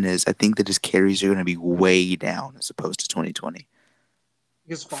concern is I think that his carries are going to be way down as opposed to 2020.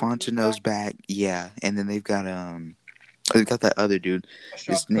 because Fontenot's back, yeah, and then they've got that other dude.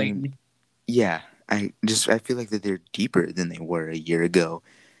 His name, yeah. I feel like that they're deeper than they were a year ago,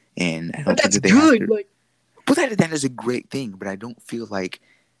 and I don't think that they have to. But that is a great thing. But I don't feel like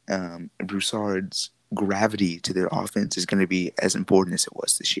Broussard's gravity to their offense is going to be as important as it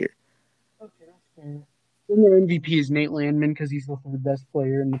was this year. Okay, that's fair. Then their MVP is Nate Landman because he's the third best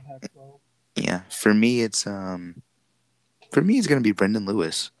player in the Pac-12. Yeah, for me it's going to be Brendan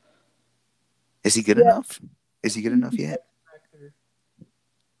Lewis. Is he good enough? Is he good enough yet?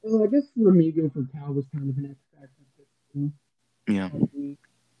 Well, I guess Ramigo for Cal was kind of an X factor. Yeah.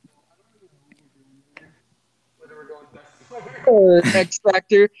 X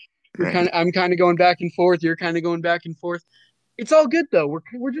factor. Right. I'm kind of going back and forth. You're kind of going back and forth. It's all good though.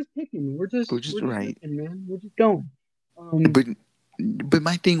 We're just picking. We're just right, picking, man. We're just going. But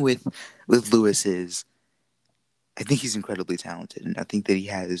my thing with Lewis is, I think he's incredibly talented, and I think that he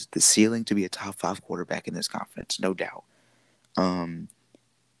has the ceiling to be a top 5 quarterback in this conference, no doubt.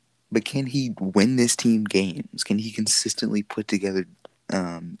 But can he win this team games? Can he consistently put together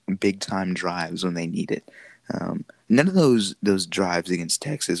big time drives when they need it? None of those drives against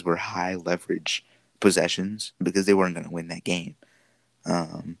Texas were high leverage possessions because they weren't going to win that game.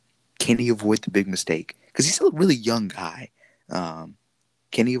 Can he avoid the big mistake? Because he's still a really young guy.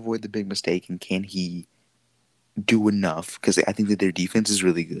 Can he avoid the big mistake, and can he do enough? Because I think that their defense is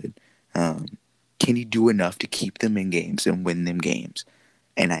really good. Can he do enough to keep them in games and win them games?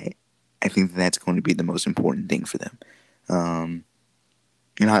 And I think that's going to be the most important thing for them. I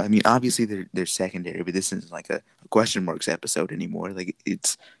mean, obviously they're secondary, but this isn't like a question marks episode anymore. Like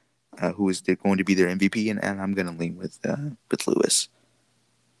it's who is going to be their MVP, and I'm going to lean with Lewis.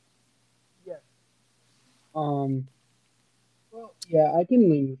 Yeah. Well, yeah, I can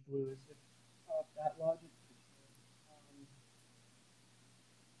lean with Lewis. That logic.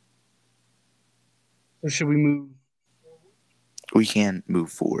 So should we move? We can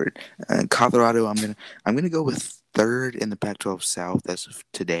move forward. Colorado, I'm gonna go with third in the Pac-12 South as of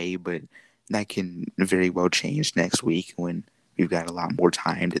today, but that can very well change next week when we've got a lot more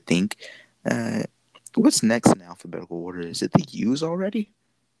time to think. What's next in alphabetical order? Is it the U's already,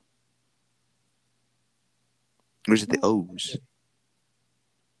 or is it the O's?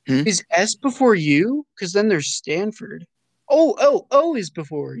 Is S before U? Because then there's Stanford. O is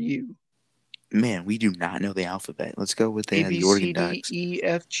before U. Man, we do not know the alphabet. Let's go with A B the Oregon C D Ducks. E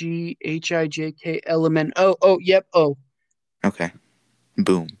F G H I J K L M N O. Oh, yep. O. Okay,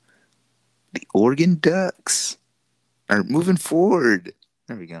 boom. The Oregon Ducks are moving forward.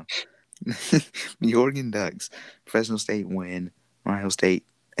 There we go. The Oregon Ducks. Fresno State win. Ohio State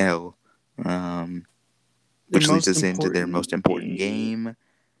L. Which leads us into their most important game.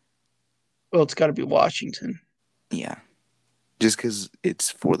 Well, it's got to be Washington. Yeah. Just because it's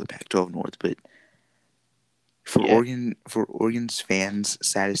for the Pac-12 North, but for Oregon's fans'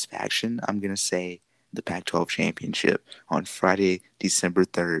 satisfaction, I'm gonna say the Pac-12 championship on Friday, December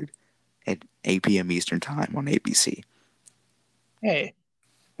 3rd at 8 p.m. Eastern Time on ABC. Hey,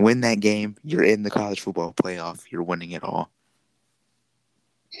 win that game, you're in the college football playoff. You're winning it all.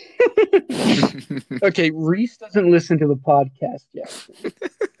 Okay, Reese doesn't listen to the podcast yet.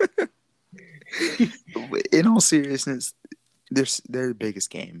 In all seriousness, their biggest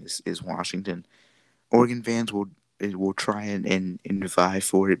game is Washington. Oregon fans will try and vie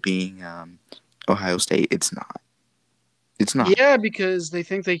for it being Ohio State. It's not. It's not. Yeah, because they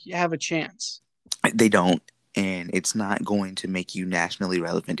think they have a chance. They don't, and it's not going to make you nationally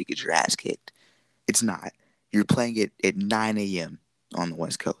relevant to get your ass kicked. It's not. You're playing it at 9 a.m. on the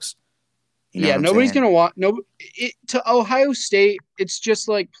West Coast. You know Yeah, what I'm nobody's saying? gonna want to Ohio State. It's just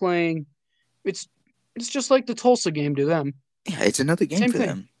like playing. It's it's just like the Tulsa game to them. Yeah, it's another game Same for thing.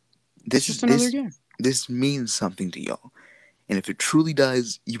 them. It's This is just another this game. this means something to y'all, and if it truly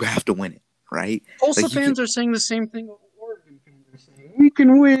does, you have to win it, right? Tulsa Like you can, fans are saying the same thing Oregon fans are saying. We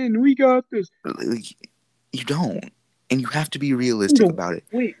can win. We got this. like, you don't, and you have to be realistic about it.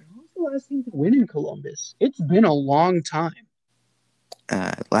 Wait, who's the last team to win in Columbus? It's been a long time.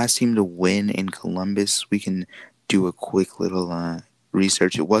 Last team to win in Columbus, we can do a quick little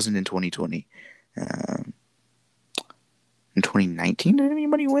research. It wasn't in 2020. In 2019, did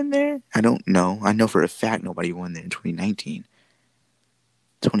anybody win there? I don't know. I know for a fact nobody won there in 2019.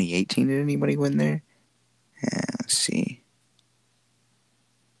 2018, did anybody win there? Let's see.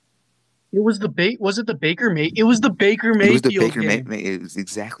 It was was it the Baker May? It was the Baker It was the Mayfield Baker game. It was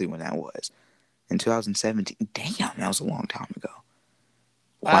exactly when that was. In 2017. Damn, that was a long time ago.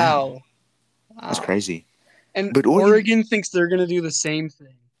 Wow. Wow. That's Wow. crazy. And But Oregon, Oregon thinks they're going to do the same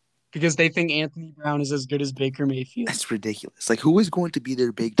thing because they think Anthony Brown is as good as Baker Mayfield. that's ridiculous. Like, who is going to be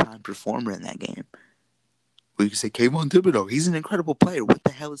their big time performer in that game? We could say Kayvon Thibodeau. He's an incredible player. What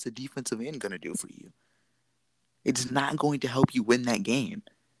the hell is a defensive end going to do for you? It's not going to help you win that game.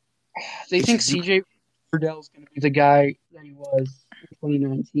 They It's think just, CJ Verdell is going to be the guy that he was in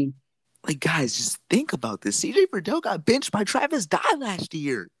 2019. like, guys, just think about this. CJ Verdell got benched by Travis Dye last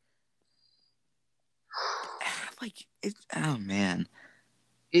year. Like, oh man,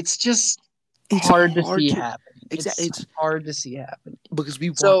 It's just it's hard to hard see to happen. exactly. It's hard to see happen. Because we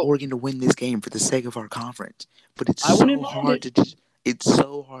want So Oregon to win this game for the sake of our conference. But it's I wouldn't so mind hard it. to just it's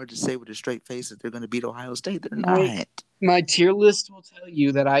so hard to say with a straight face that they're going to beat Ohio State. They're My not. my tier list will tell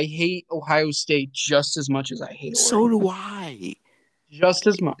you that I hate Ohio State just as much as I hate So Oregon. do I. Just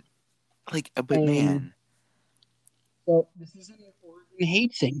as much. Like, but And man, so this isn't an Oregon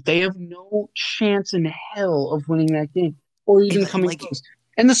hate thing. They have no chance in hell of winning that game or even and coming like, close.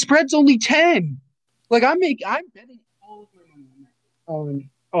 And the spread's only 10. Like I'm betting all of my money on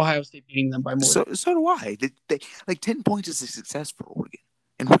Ohio State beating them by more. so do I. Like 10 points is a success for Oregon,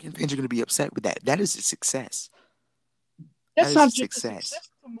 and Oregon fans are going to be upset with that. That is a success. That That's is a not just a success, success, it's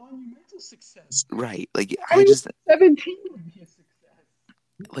a monumental success. right? Like I Coming just 17 would be a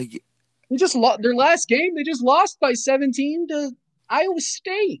success. like They just lost their last game. They just lost by 17 to Iowa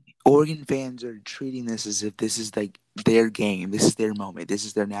State. Oregon fans are treating this as if this is like their game. This is their moment. This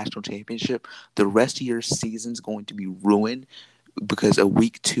is their national championship. The rest of your season's going to be ruined because a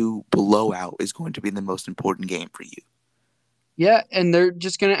week 2 blowout is going to be the most important game for you. Yeah, and they're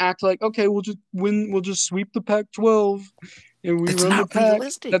just gonna act like, okay, we'll just win. We'll just sweep the Pac-12, and we That's run the not pack.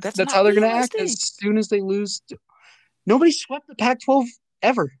 realistic. That's That's not how they're gonna act as realistic. soon as they lose. Nobody swept the Pac-12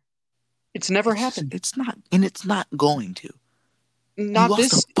 ever. It's never happened. It's not, and it's not going to. You Not lost a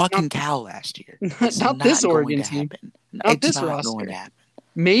this. Not fucking cow last year. It's not this not going Oregon to team. happen. Not It's this not going to roster. happen.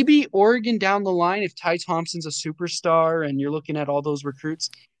 Maybe Oregon down the line, if Ty Thompson's a superstar and you're looking at all those recruits,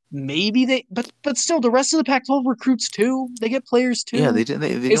 maybe they. But still, the rest of the Pac-12 recruits too. They get players Yeah, too.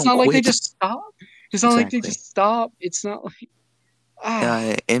 they It's don't not like they quit. just stop. It's not like they Exactly. just stop. It's not like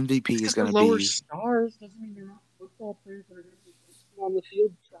MVP is because going they're to lower be stars doesn't mean they're not football players that are going to be on the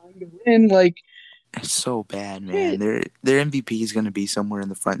field trying to win. Like, it's so bad, man. shit. Their MVP is going to be somewhere in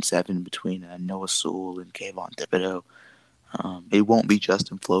the front 7 between Noah Sewell and Kayvon Thibodeau. It won't be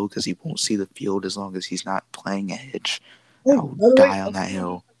Justin Flo because he won't see the field as long as he's not playing edge. Oh, I'll by the way, die on that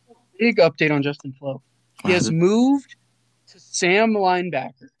hill. big update on Justin Flo. He What has happened? moved to Sam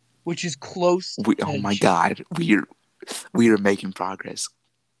linebacker, which is close to Oh my edge. God, we are making progress.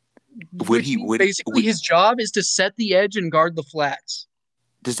 Which means basically his job is to set the edge and guard the flats.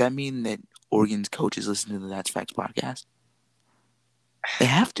 Does that mean that Oregon's coaches listen to the That's Facts podcast? They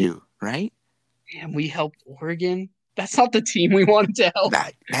have to, right? Damn, we helped Oregon. That's not the team we wanted to help.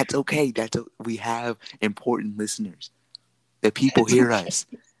 That's okay. We have important listeners. The people hear us.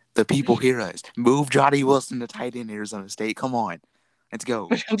 The people hear us. Move Johnny Wilson to tight end Arizona State. Come on. Let's go.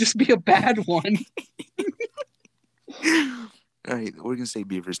 But he'll just be a bad one. All right, Oregon State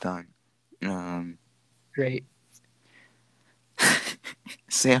Beavers time. Great.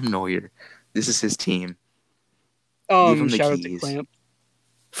 Sam Neuer. This is his team. Give him the Shout keys. out to Klamp.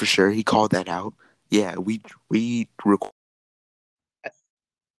 For sure, he called that out. Yeah, we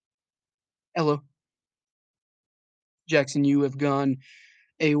Hello. Jackson, you have gone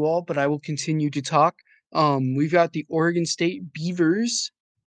AWOL, but I will continue to talk. We've got the Oregon State Beavers.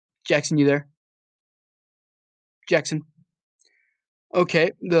 Jackson, you there? Jackson.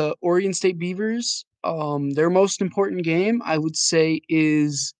 Okay, the Oregon State Beavers. Their most important game, I would say,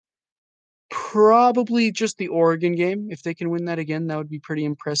 is probably just the Oregon game. If they can win that again, that would be pretty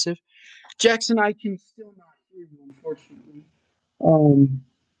impressive. Jackson, I can still not hear you, unfortunately. Um,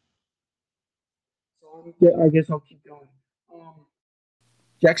 I guess I'll keep going.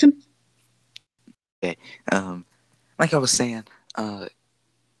 Jackson? Okay. Like I was saying,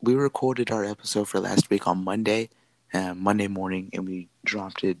 we recorded our episode for last week on Monday, Monday morning, and we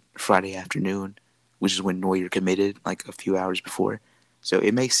dropped it Friday afternoon, which is when Neuer committed, like a few hours before. So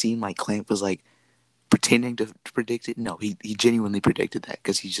it may seem like Clamp was like pretending to predict it. No, he genuinely predicted that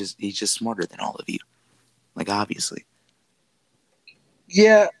because he's just smarter than all of you. Like obviously.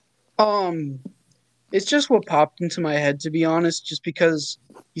 Yeah. It's just what popped into my head, to be honest, just because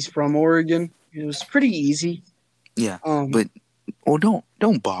he's from Oregon. It was pretty easy. Yeah, Um, but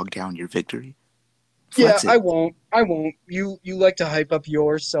don't bog down your victory. yeah, Flex I it. won't. I won't. You like to hype up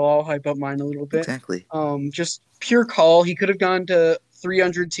yours, so I'll hype up mine a little bit. Exactly. Just pure call. He could have gone to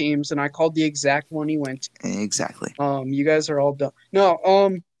 300 teams, and I called the exact one he went Exactly. to. You guys are all done.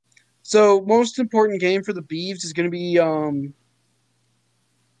 No, so most important game for the Beavs is going to be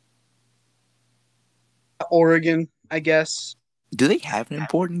Oregon, I guess. Do they have an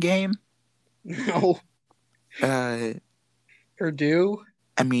important game? No, Uh, Purdue.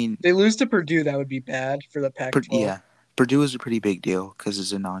 I mean, They lose to Purdue, that would be bad for the Pac-12. Yeah, Purdue is a pretty big deal because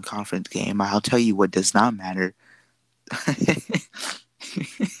it's a non-conference game. I'll tell you what does not matter.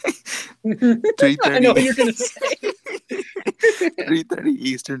 Three I know thirty. what you're gonna say. 3:30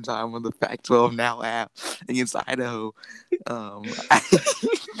 Eastern time on the Pac-12 Now app against Idaho.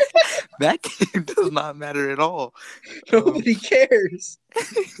 That game does not matter at all. Nobody cares.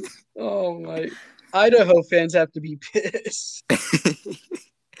 Oh my! Idaho fans have to be pissed.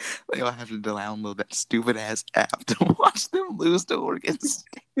 They'll have to download that stupid ass app to watch them lose to Oregon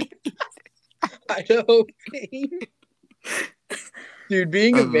State. Idaho pain. Dude,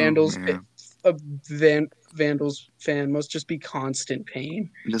 being a Vandals fan must just be constant pain.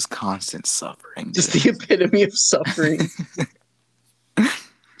 Just constant suffering. Just the epitome of suffering.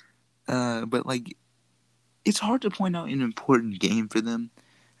 But like, it's hard to point out an important game for them.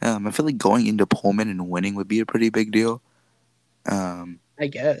 I feel like going into Pullman and winning would be a pretty big deal. I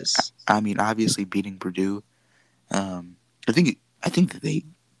guess. I mean, obviously beating Purdue. I think that they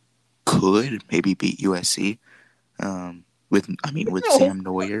could maybe beat USC. With Sam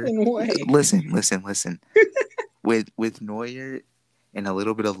Neuer. Listen. with Neuer and a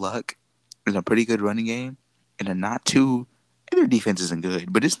little bit of luck and a pretty good running game and a not too. Their defense isn't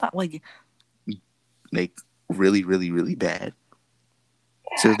good, but it's not like really, really, really bad.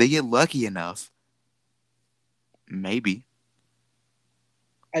 So if they get lucky enough, maybe.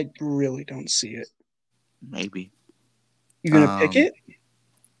 I really don't see it. Maybe. You gonna pick it?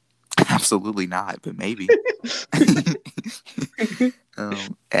 Absolutely not, but maybe.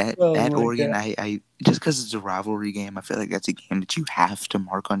 At Oregon, I just because it's a rivalry game, I feel like that's a game that you have to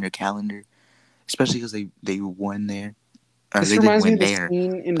mark on your calendar, especially because they won there. This reminds me of the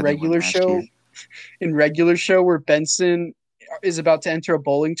scene in Regular Show. In Regular Show, where Benson is about to enter a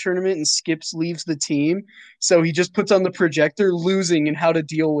bowling tournament and Skips leaves the team, so he just puts on the projector, losing and how to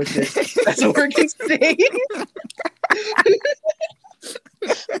deal with it. That's Oregon State.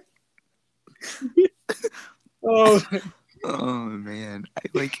 Oh man,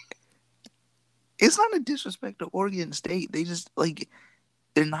 it's not a disrespect to Oregon State. They just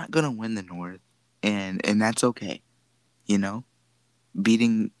they're not gonna win the North, and that's okay, you know.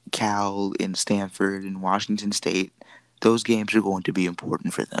 Beating Cal and Stanford and Washington State, those games are going to be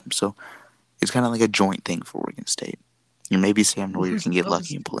important for them. So it's kind of like a joint thing for Oregon State. And maybe Sam Neuer can get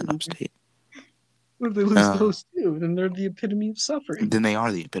lucky and pull an upstate. What if they lose those two? Then they're the epitome of suffering. Then they are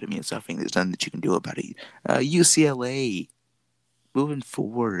the epitome of suffering. There's nothing that you can do about it. UCLA, moving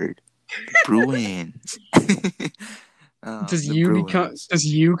forward. Bruins. Does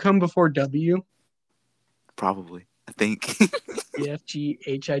U come before W? Probably. I think. E F G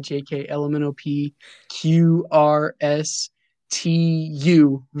H I J K L M N O P Q R S T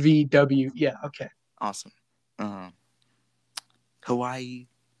U V W. Yeah, okay. Awesome. Hawaii,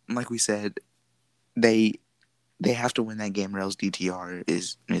 like we said, they have to win that game or else DTR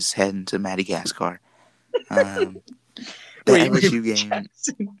is heading to Madagascar. The LSU game.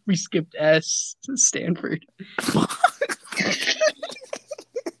 Jackson, we skipped S to Stanford.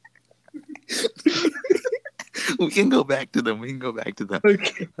 We can go back to them.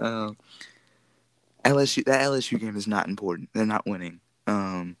 Okay. That LSU game is not important. They're not winning.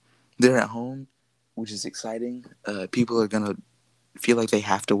 They're at home, which is exciting. People are gonna feel like they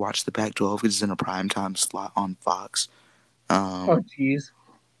have to watch the Pac-12 because it's in a primetime slot on Fox. Oh, jeez.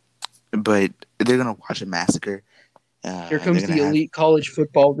 But they're gonna watch a massacre. Here They're comes gonna the have, elite college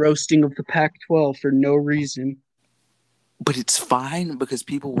football roasting of the Pac-12 for no reason. but it's fine because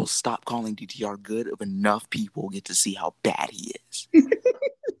people will stop calling DTR good if enough people get to see how bad he is.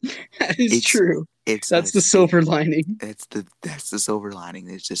 That is It's true. it's That's a the silver lining. that's the silver lining.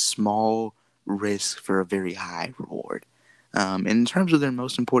 It's a small risk for a very high reward. In terms of their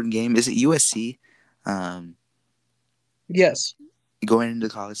most important game, is it USC? Um, Yes. Going into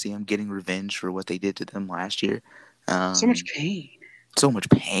the Coliseum, getting revenge for what they did to them last year. So much Um, pain. so much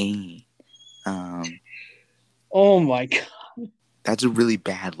pain. Um, Oh my god. that's a really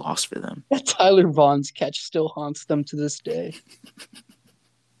bad loss for them. That Tyler Vaughn's catch still haunts them to this day.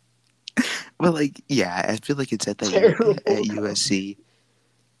 But like, yeah, I feel like it's at Terrible. at USC.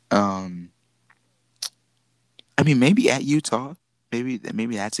 I mean, maybe at Utah. Maybe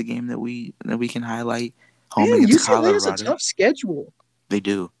that's a game that we can highlight. Home Man, against UCLA has a Colorado. tough schedule. They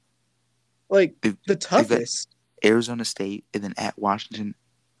do. Like the They've got toughest. Arizona State, and then at Washington,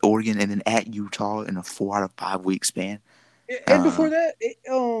 Oregon, and then at Utah in a 4 out of 5 week span. And before that,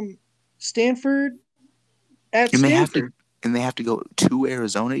 Stanford at And they have to Stanford. go to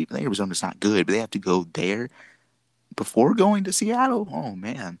Arizona. Even though Arizona's not good, but they have to go there before going to Seattle. Oh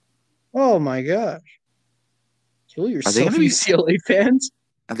man, Oh my gosh. Kill are they yourself, gonna be UCLA fans.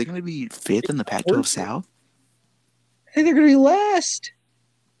 fifth in the Pac-12 South? I think they're going to be last.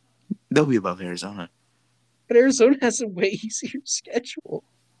 They'll be above Arizona. But Arizona has a way easier schedule.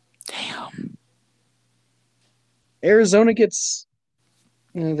 Damn. Arizona gets.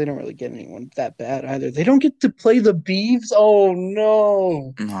 They don't really get anyone that bad either. They don't get to play the Beavs. Oh no.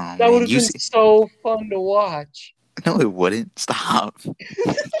 Oh That man, would have been so fun to watch. No, it wouldn't. Stop. No,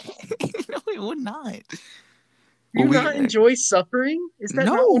 it would not. Do you not enjoy suffering? Is that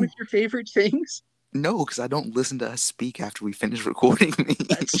not one of No, your favorite things? no, because I don't listen to us speak after we finish recording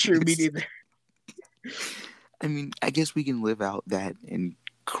That's true, me these. neither. I mean, I guess we can live out that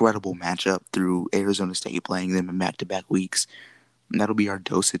incredible matchup through Arizona State playing them in back-to-back weeks. And that'll be our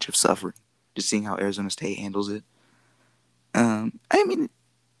dosage of suffering, just seeing how Arizona State handles it. I mean,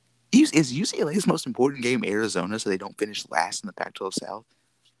 is UCLA's most important game Arizona so they don't finish last in the Pac-12 South?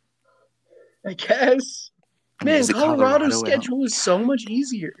 I guess. I mean, Man, is it Colorado's Colorado schedule is so much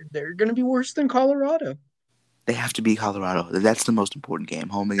easier. They're going to be worse than Colorado. They have to beat Colorado. That's the most important game.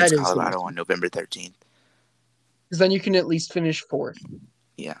 Home against Colorado on November 13th. Because then you can at least finish fourth.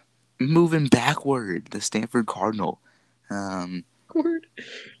 Yeah. Moving backward, the Stanford Cardinal. Because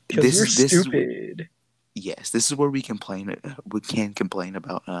you're stupid. Yes, this is where we complain. We can complain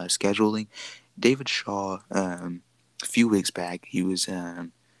about scheduling. David Shaw, a few weeks back, he had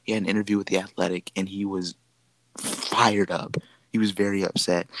an interview with The Athletic, and he was fired up. He was very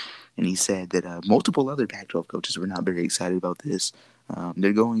upset, and he said that multiple other Pac-12 coaches were not very excited about this.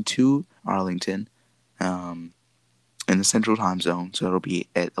 They're going to Arlington in the Central Time Zone, so it'll be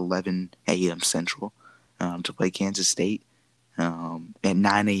at 11 a.m. Central to play Kansas State at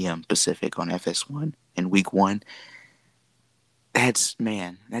 9 a.m. Pacific on FS1 in Week 1. That's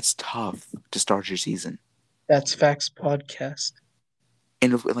tough to start your season. That's Facts Podcast.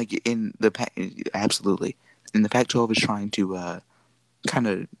 And absolutely. And the Pac-12 is trying to kind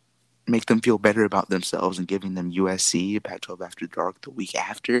of make them feel better about themselves and giving them USC, Pac-12 After Dark, the week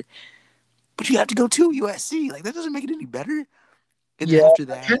after. But you have to go to USC. Like, that doesn't make it any better. And then after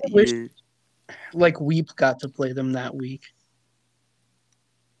that, Weep got to play them that week.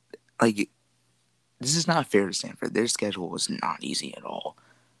 Like, this is not fair to Stanford. Their schedule was not easy at all.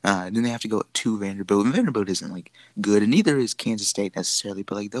 Then they have to go to Vanderbilt. And Vanderbilt isn't, like, good. And neither is Kansas State necessarily.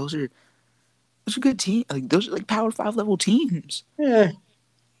 But, like, those are good teams. Like, those are, like, Power 5 level teams. Yeah.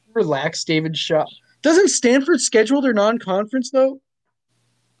 Relax, David Shaw. Doesn't Stanford schedule their non-conference, though?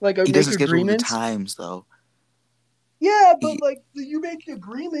 Like, he doesn't schedule agreements? the times, though. Yeah, but, you make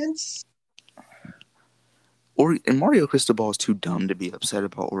agreements. And Mario Cristobal is too dumb to be upset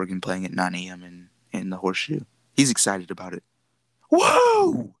about Oregon playing at 9 a.m. in the Horseshoe. He's excited about it.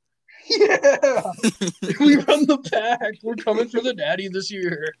 Whoa! Yeah! We run the pack. We're coming for the daddy this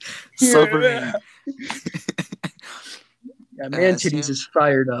year. Suffering. Yeah, Man Titties is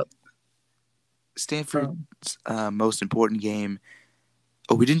fired up. Stanford's most important game.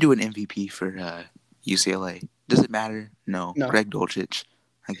 Oh, we didn't do an MVP for UCLA. Does it matter? No. Greg Dulcich,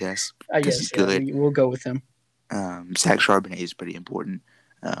 I guess. I guess he's good. We'll go with him. Zach Charbonnet is pretty important.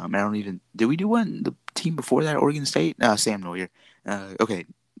 Did we do one? The team before that, Oregon State? Sam Neuer. Okay,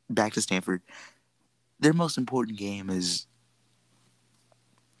 back to Stanford. Their most important game is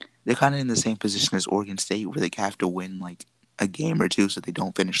they're kind of in the same position as Oregon State, where they have to win like a game or two so they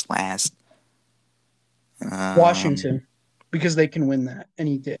don't finish last. Um, Washington, because they can win that, and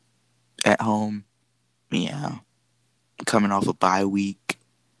he did. at home, yeah, coming off a bye week,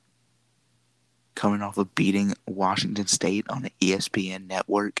 coming off of beating Washington State on the ESPN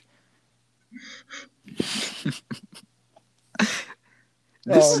network. Oh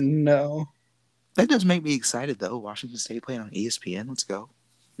This no. that does make me excited though. Washington State playing on ESPN. Let's go.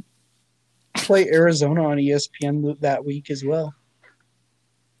 Play Arizona on ESPN that week as well.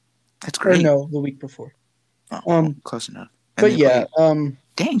 That's Or great. no, the week before. Oh, well, close enough. And But they yeah, play.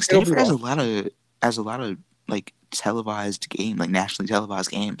 Dang, it'll be Stanford well. has a lot of like televised game, like nationally televised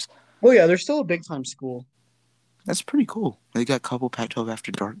games. Well, yeah, they're still a big time school. That's pretty cool. They got a couple Pac-12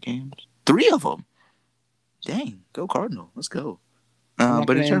 after dark games. 3 of them. Dang, go Cardinal. Let's go. I'm not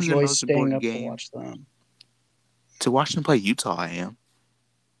But going in to terms of the enjoy most staying important up to game, watch them. to watch them play Utah, I am,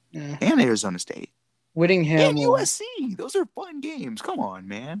 Yeah. and Arizona State, Whittingham and will. USC. Those are fun games. Come on,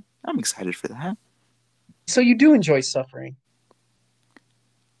 man. I'm excited for that. So you do enjoy suffering.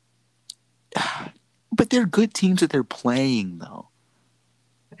 But they're good teams that they're playing, though.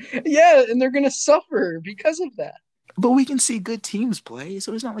 Yeah, and they're going to suffer because of that. But we can see good teams play,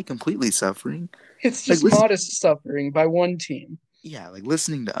 so it's not like completely suffering. It's Like just listen, modest suffering by one team. yeah, like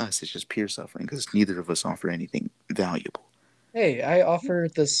listening to us is just pure suffering because neither of us offer anything valuable. Hey, I offer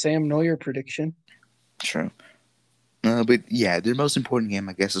the Sam Neuer prediction. True. But yeah, their most important game,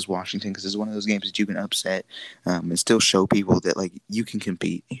 I guess, is Washington because it's one of those games that you can upset and still show people that like you can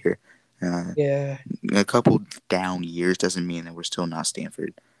compete here. Uh, Yeah, a couple down years doesn't mean that we're still not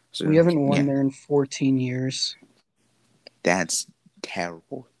Stanford. we So haven't won yeah, there in 14 years. that's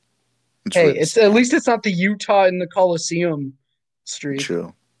terrible. It's Hey, really it's at sad. least it's not the Utah in the Coliseum streak.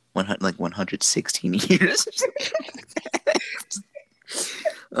 True. 116 years.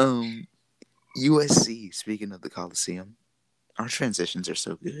 um, USC. Speaking of the Coliseum, our transitions are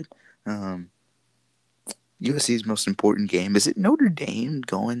so good. USC's most important game is it Notre Dame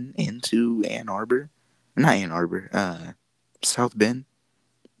going into Ann Arbor? Not Ann Arbor. South Bend.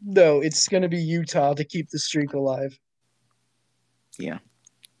 No, it's going to be Utah to keep the streak alive Yeah.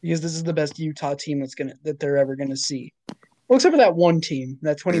 because this is the best Utah team that they're ever going to see. Well, except for that one team,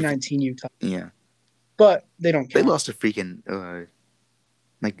 that They've, 2019 Utah, yeah. but they don't They count. lost a freaking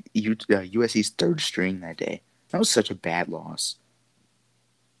USC's third string that day. That was such a bad loss.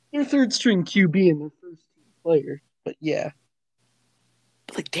 Their third string QB and their first team player, but yeah,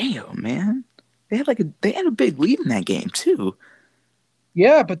 But like, damn, man. They had a big lead in that game too.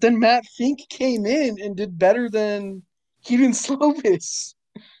 yeah. But then Matt Fink came in and did better than Keaton Slovis.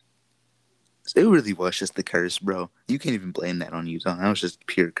 It really was just the curse, bro. You can't even blame that on Utah. That was just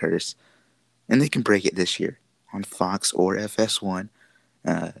pure curse. And they can break it this year on Fox or FS1.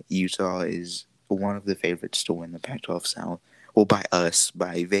 Utah is one of the favorites to win the Pac-12 South. Well, by us,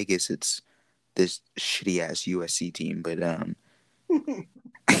 by Vegas, it's this shitty ass USC team. But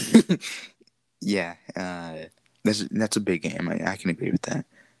yeah, that's a big game. I can agree with that.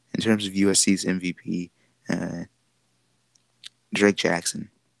 In terms of USC's MVP, Drake Jackson.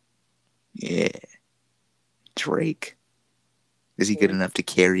 Yeah, Drake. Is he good enough to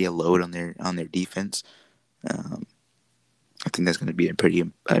carry a load on their defense? I think that's going to be a pretty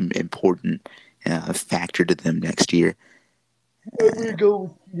important factor to them next year. I'm gonna go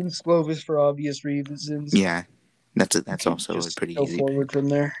with Keaton Slovis for obvious reasons. Yeah, that's also a Just pretty go easy forward pick. from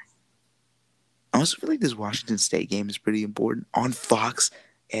there. I also feel like this Washington State game is pretty important on Fox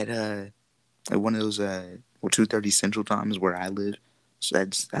at one of those 2:30 Central times where I live. So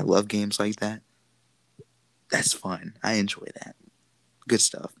I love games like that. That's fun. I enjoy that. Good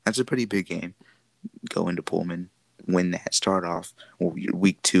stuff. That's a pretty big game. Go into Pullman, win that, start off your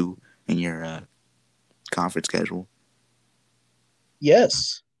week 2 in your conference schedule.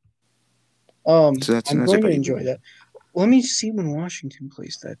 Yes. So I'm that's a going to pretty big enjoy one. that. Let me see when Washington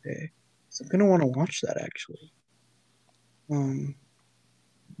plays that day. So I'm gonna want to watch that actually. Um,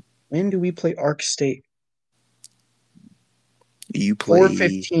 when do we play Arc State? You Four play,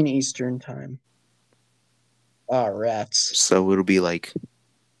 fifteen Eastern time. Ah, rats. so it'll be like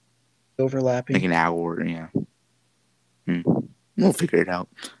Overlapping. an hour. Yeah, hmm. We'll figure it out.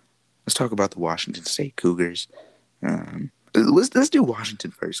 Let's talk about the Washington State Cougars. Let's do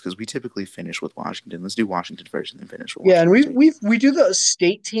Washington first because we typically finish with Washington. Let's do Washington first and then finish with Yeah, and Washington we State. we do the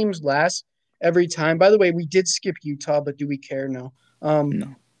state teams last every time. By the way, we did skip Utah, but do we care? No.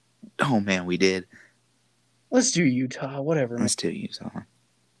 No, oh man, we did. Let's do Utah. Whatever, man. Let's do Utah.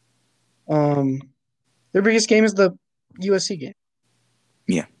 Um, their biggest game is the USC game,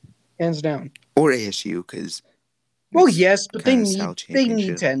 Yeah, hands down. or ASU because Well, It's yes, but kind of South they need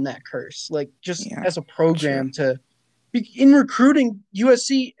Championship. to end that curse. Like just Yeah, as a sure. program to be in recruiting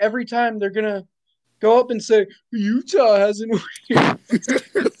USC every time they're gonna go up and say Utah hasn't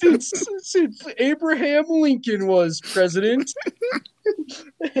since Abraham Lincoln was president.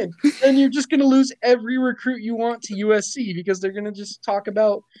 And you're just going to lose every recruit you want to USC because they're going to just talk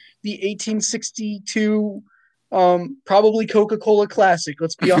about the 1862 probably Coca-Cola Classic,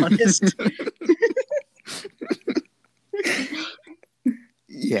 let's be honest.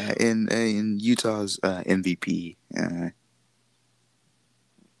 Yeah, in Utah's MVP,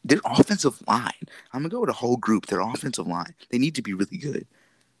 their offensive line. I'm gonna go with a whole group. Their offensive line. They need to be really good.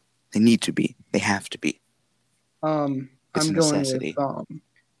 They need to be. They have to be. It's I'm a going with necessity.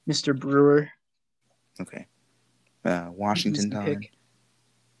 Mr. Brewer. Okay. He's Washington the time. pick.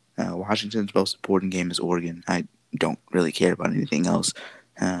 Washington's most important game is Oregon. I don't really care about anything else.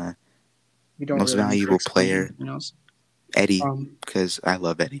 Uh, We don't Most really need to valuable explain player, anything else. Eddie, Um, because I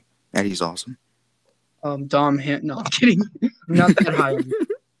love Eddie. Eddie's awesome. Dom Hint. No, I'm kidding. I'm not that high on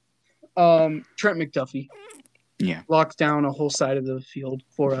him. Trent McDuffie Yeah. locks down a whole side of the field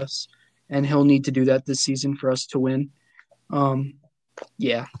for us, and he'll need to do that this season for us to win. Um,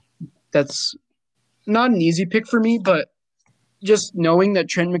 yeah, that's not an easy pick for me, but just knowing that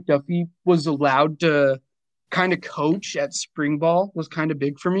Trent McDuffie was allowed to kind of coach at spring ball was kind of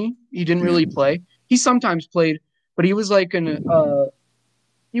big for me. He didn't Yeah. really play. He sometimes played, but he was like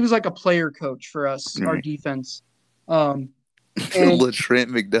a player coach for us, our Right. defense. And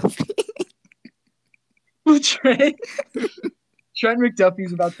Trent McDuffie. Trent, Trent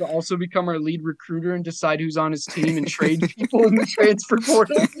McDuffie's about to also become our lead recruiter and decide who's on his team and trade people in the transfer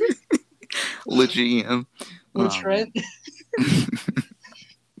portal. GM. Oh, man. Trent.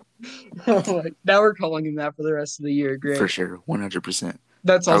 Now we're calling him that for the rest of the year. For Great. sure. 100%.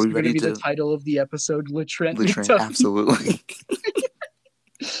 That's Are also we going to ready be the to? title of the episode, Trent Trent, McDuffie. absolutely.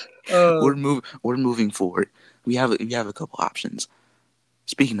 Uh, We're moving forward. We have a couple options.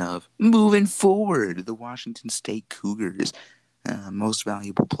 Speaking of moving forward, the Washington State Cougars, most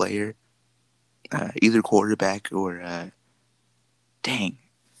valuable player, either quarterback or dang,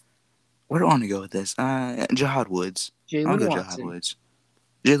 where do I want to go with this? Jahad Woods. I'll Jalen go Jahad Watson. Woods.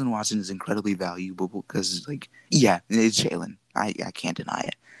 Jalen Watson is incredibly valuable because, like, yeah, it's Jalen. I can't deny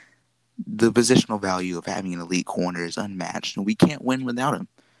it. The positional value of having an elite corner is unmatched, and we can't win without him.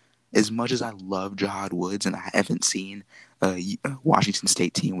 As much as I love Jahad Woods, and I haven't seen a Washington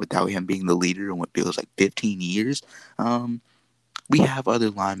State team without him being the leader in what feels like 15 years, we have other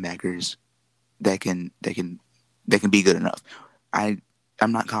linebackers that can be good enough. I'm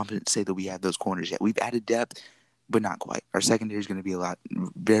not confident to say that we have those corners yet. We've added depth, but not quite. Our secondary is going to be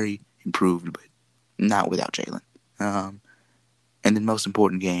very improved, but not without Jalen. And then most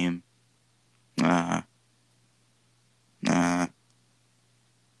important game,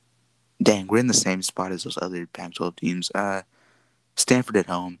 dang, we're in the same spot as those other Pac-12 teams. Stanford at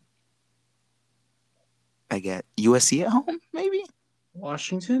home. I get USC at home, maybe?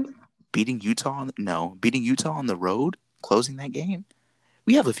 Washington? Beating Utah on the road, closing that game.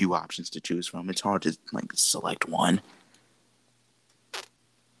 We have a few options to choose from. It's hard to select one.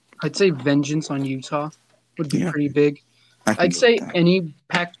 I'd say vengeance on Utah would be Yeah, pretty big. I'd say any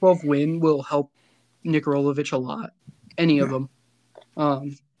Pac-12 win will help Nick Rolovich a lot. Any of them.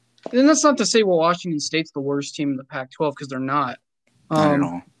 And that's not to say Washington State's the worst team in the Pac-12 because they're not. Not at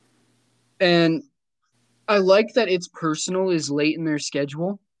all. And I like that it's personal is late in their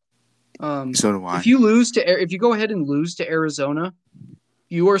schedule. So do I. If you go ahead and lose to Arizona,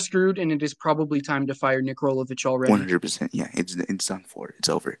 you are screwed, and it is probably time to fire Nick Rolovich already. 100%. Yeah, it's done for. It's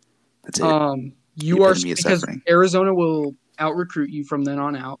over. That's it. You are because Arizona will out recruit you from then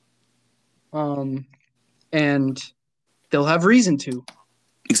on out. And they'll have reason to.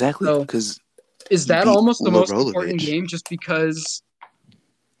 Exactly. Because is that almost the most important game? Just because?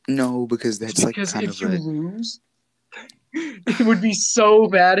 No, because that's if you lose, it would be so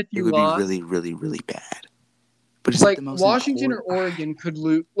bad if you lost. It would be really, really, really bad. But like Washington or Oregon could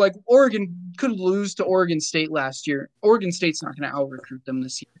lose. Like Oregon could lose to Oregon State last year. Oregon State's not going to out recruit them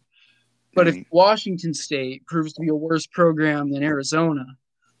this year. But if Washington State proves to be a worse program than Arizona,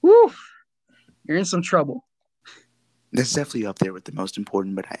 whew, you're in some trouble. That's definitely up there with the most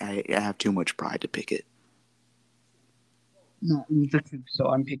important, but I have too much pride to pick it. No, so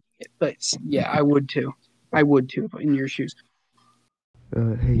I'm picking it. But yeah, I would too. I would too in your shoes.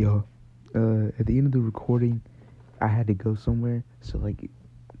 Hey y'all. At the end of the recording, I had to go somewhere, so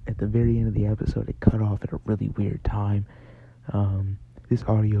at the very end of the episode, it cut off at a really weird time. This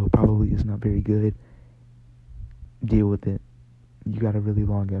audio probably is not very good. Deal with it. You got a really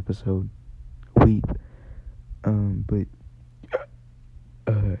long episode. Weep. But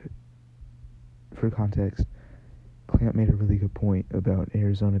for context, Clamp made a really good point about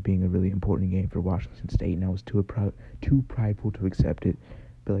Arizona being a really important game for Washington State, and I was too prideful to accept it.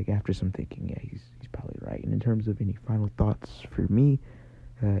 But like after some thinking, yeah, he's probably right. And in terms of any final thoughts for me,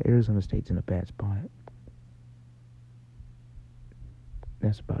 Arizona State's in a bad spot.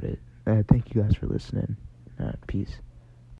 That's about it. Thank you guys for listening. Peace.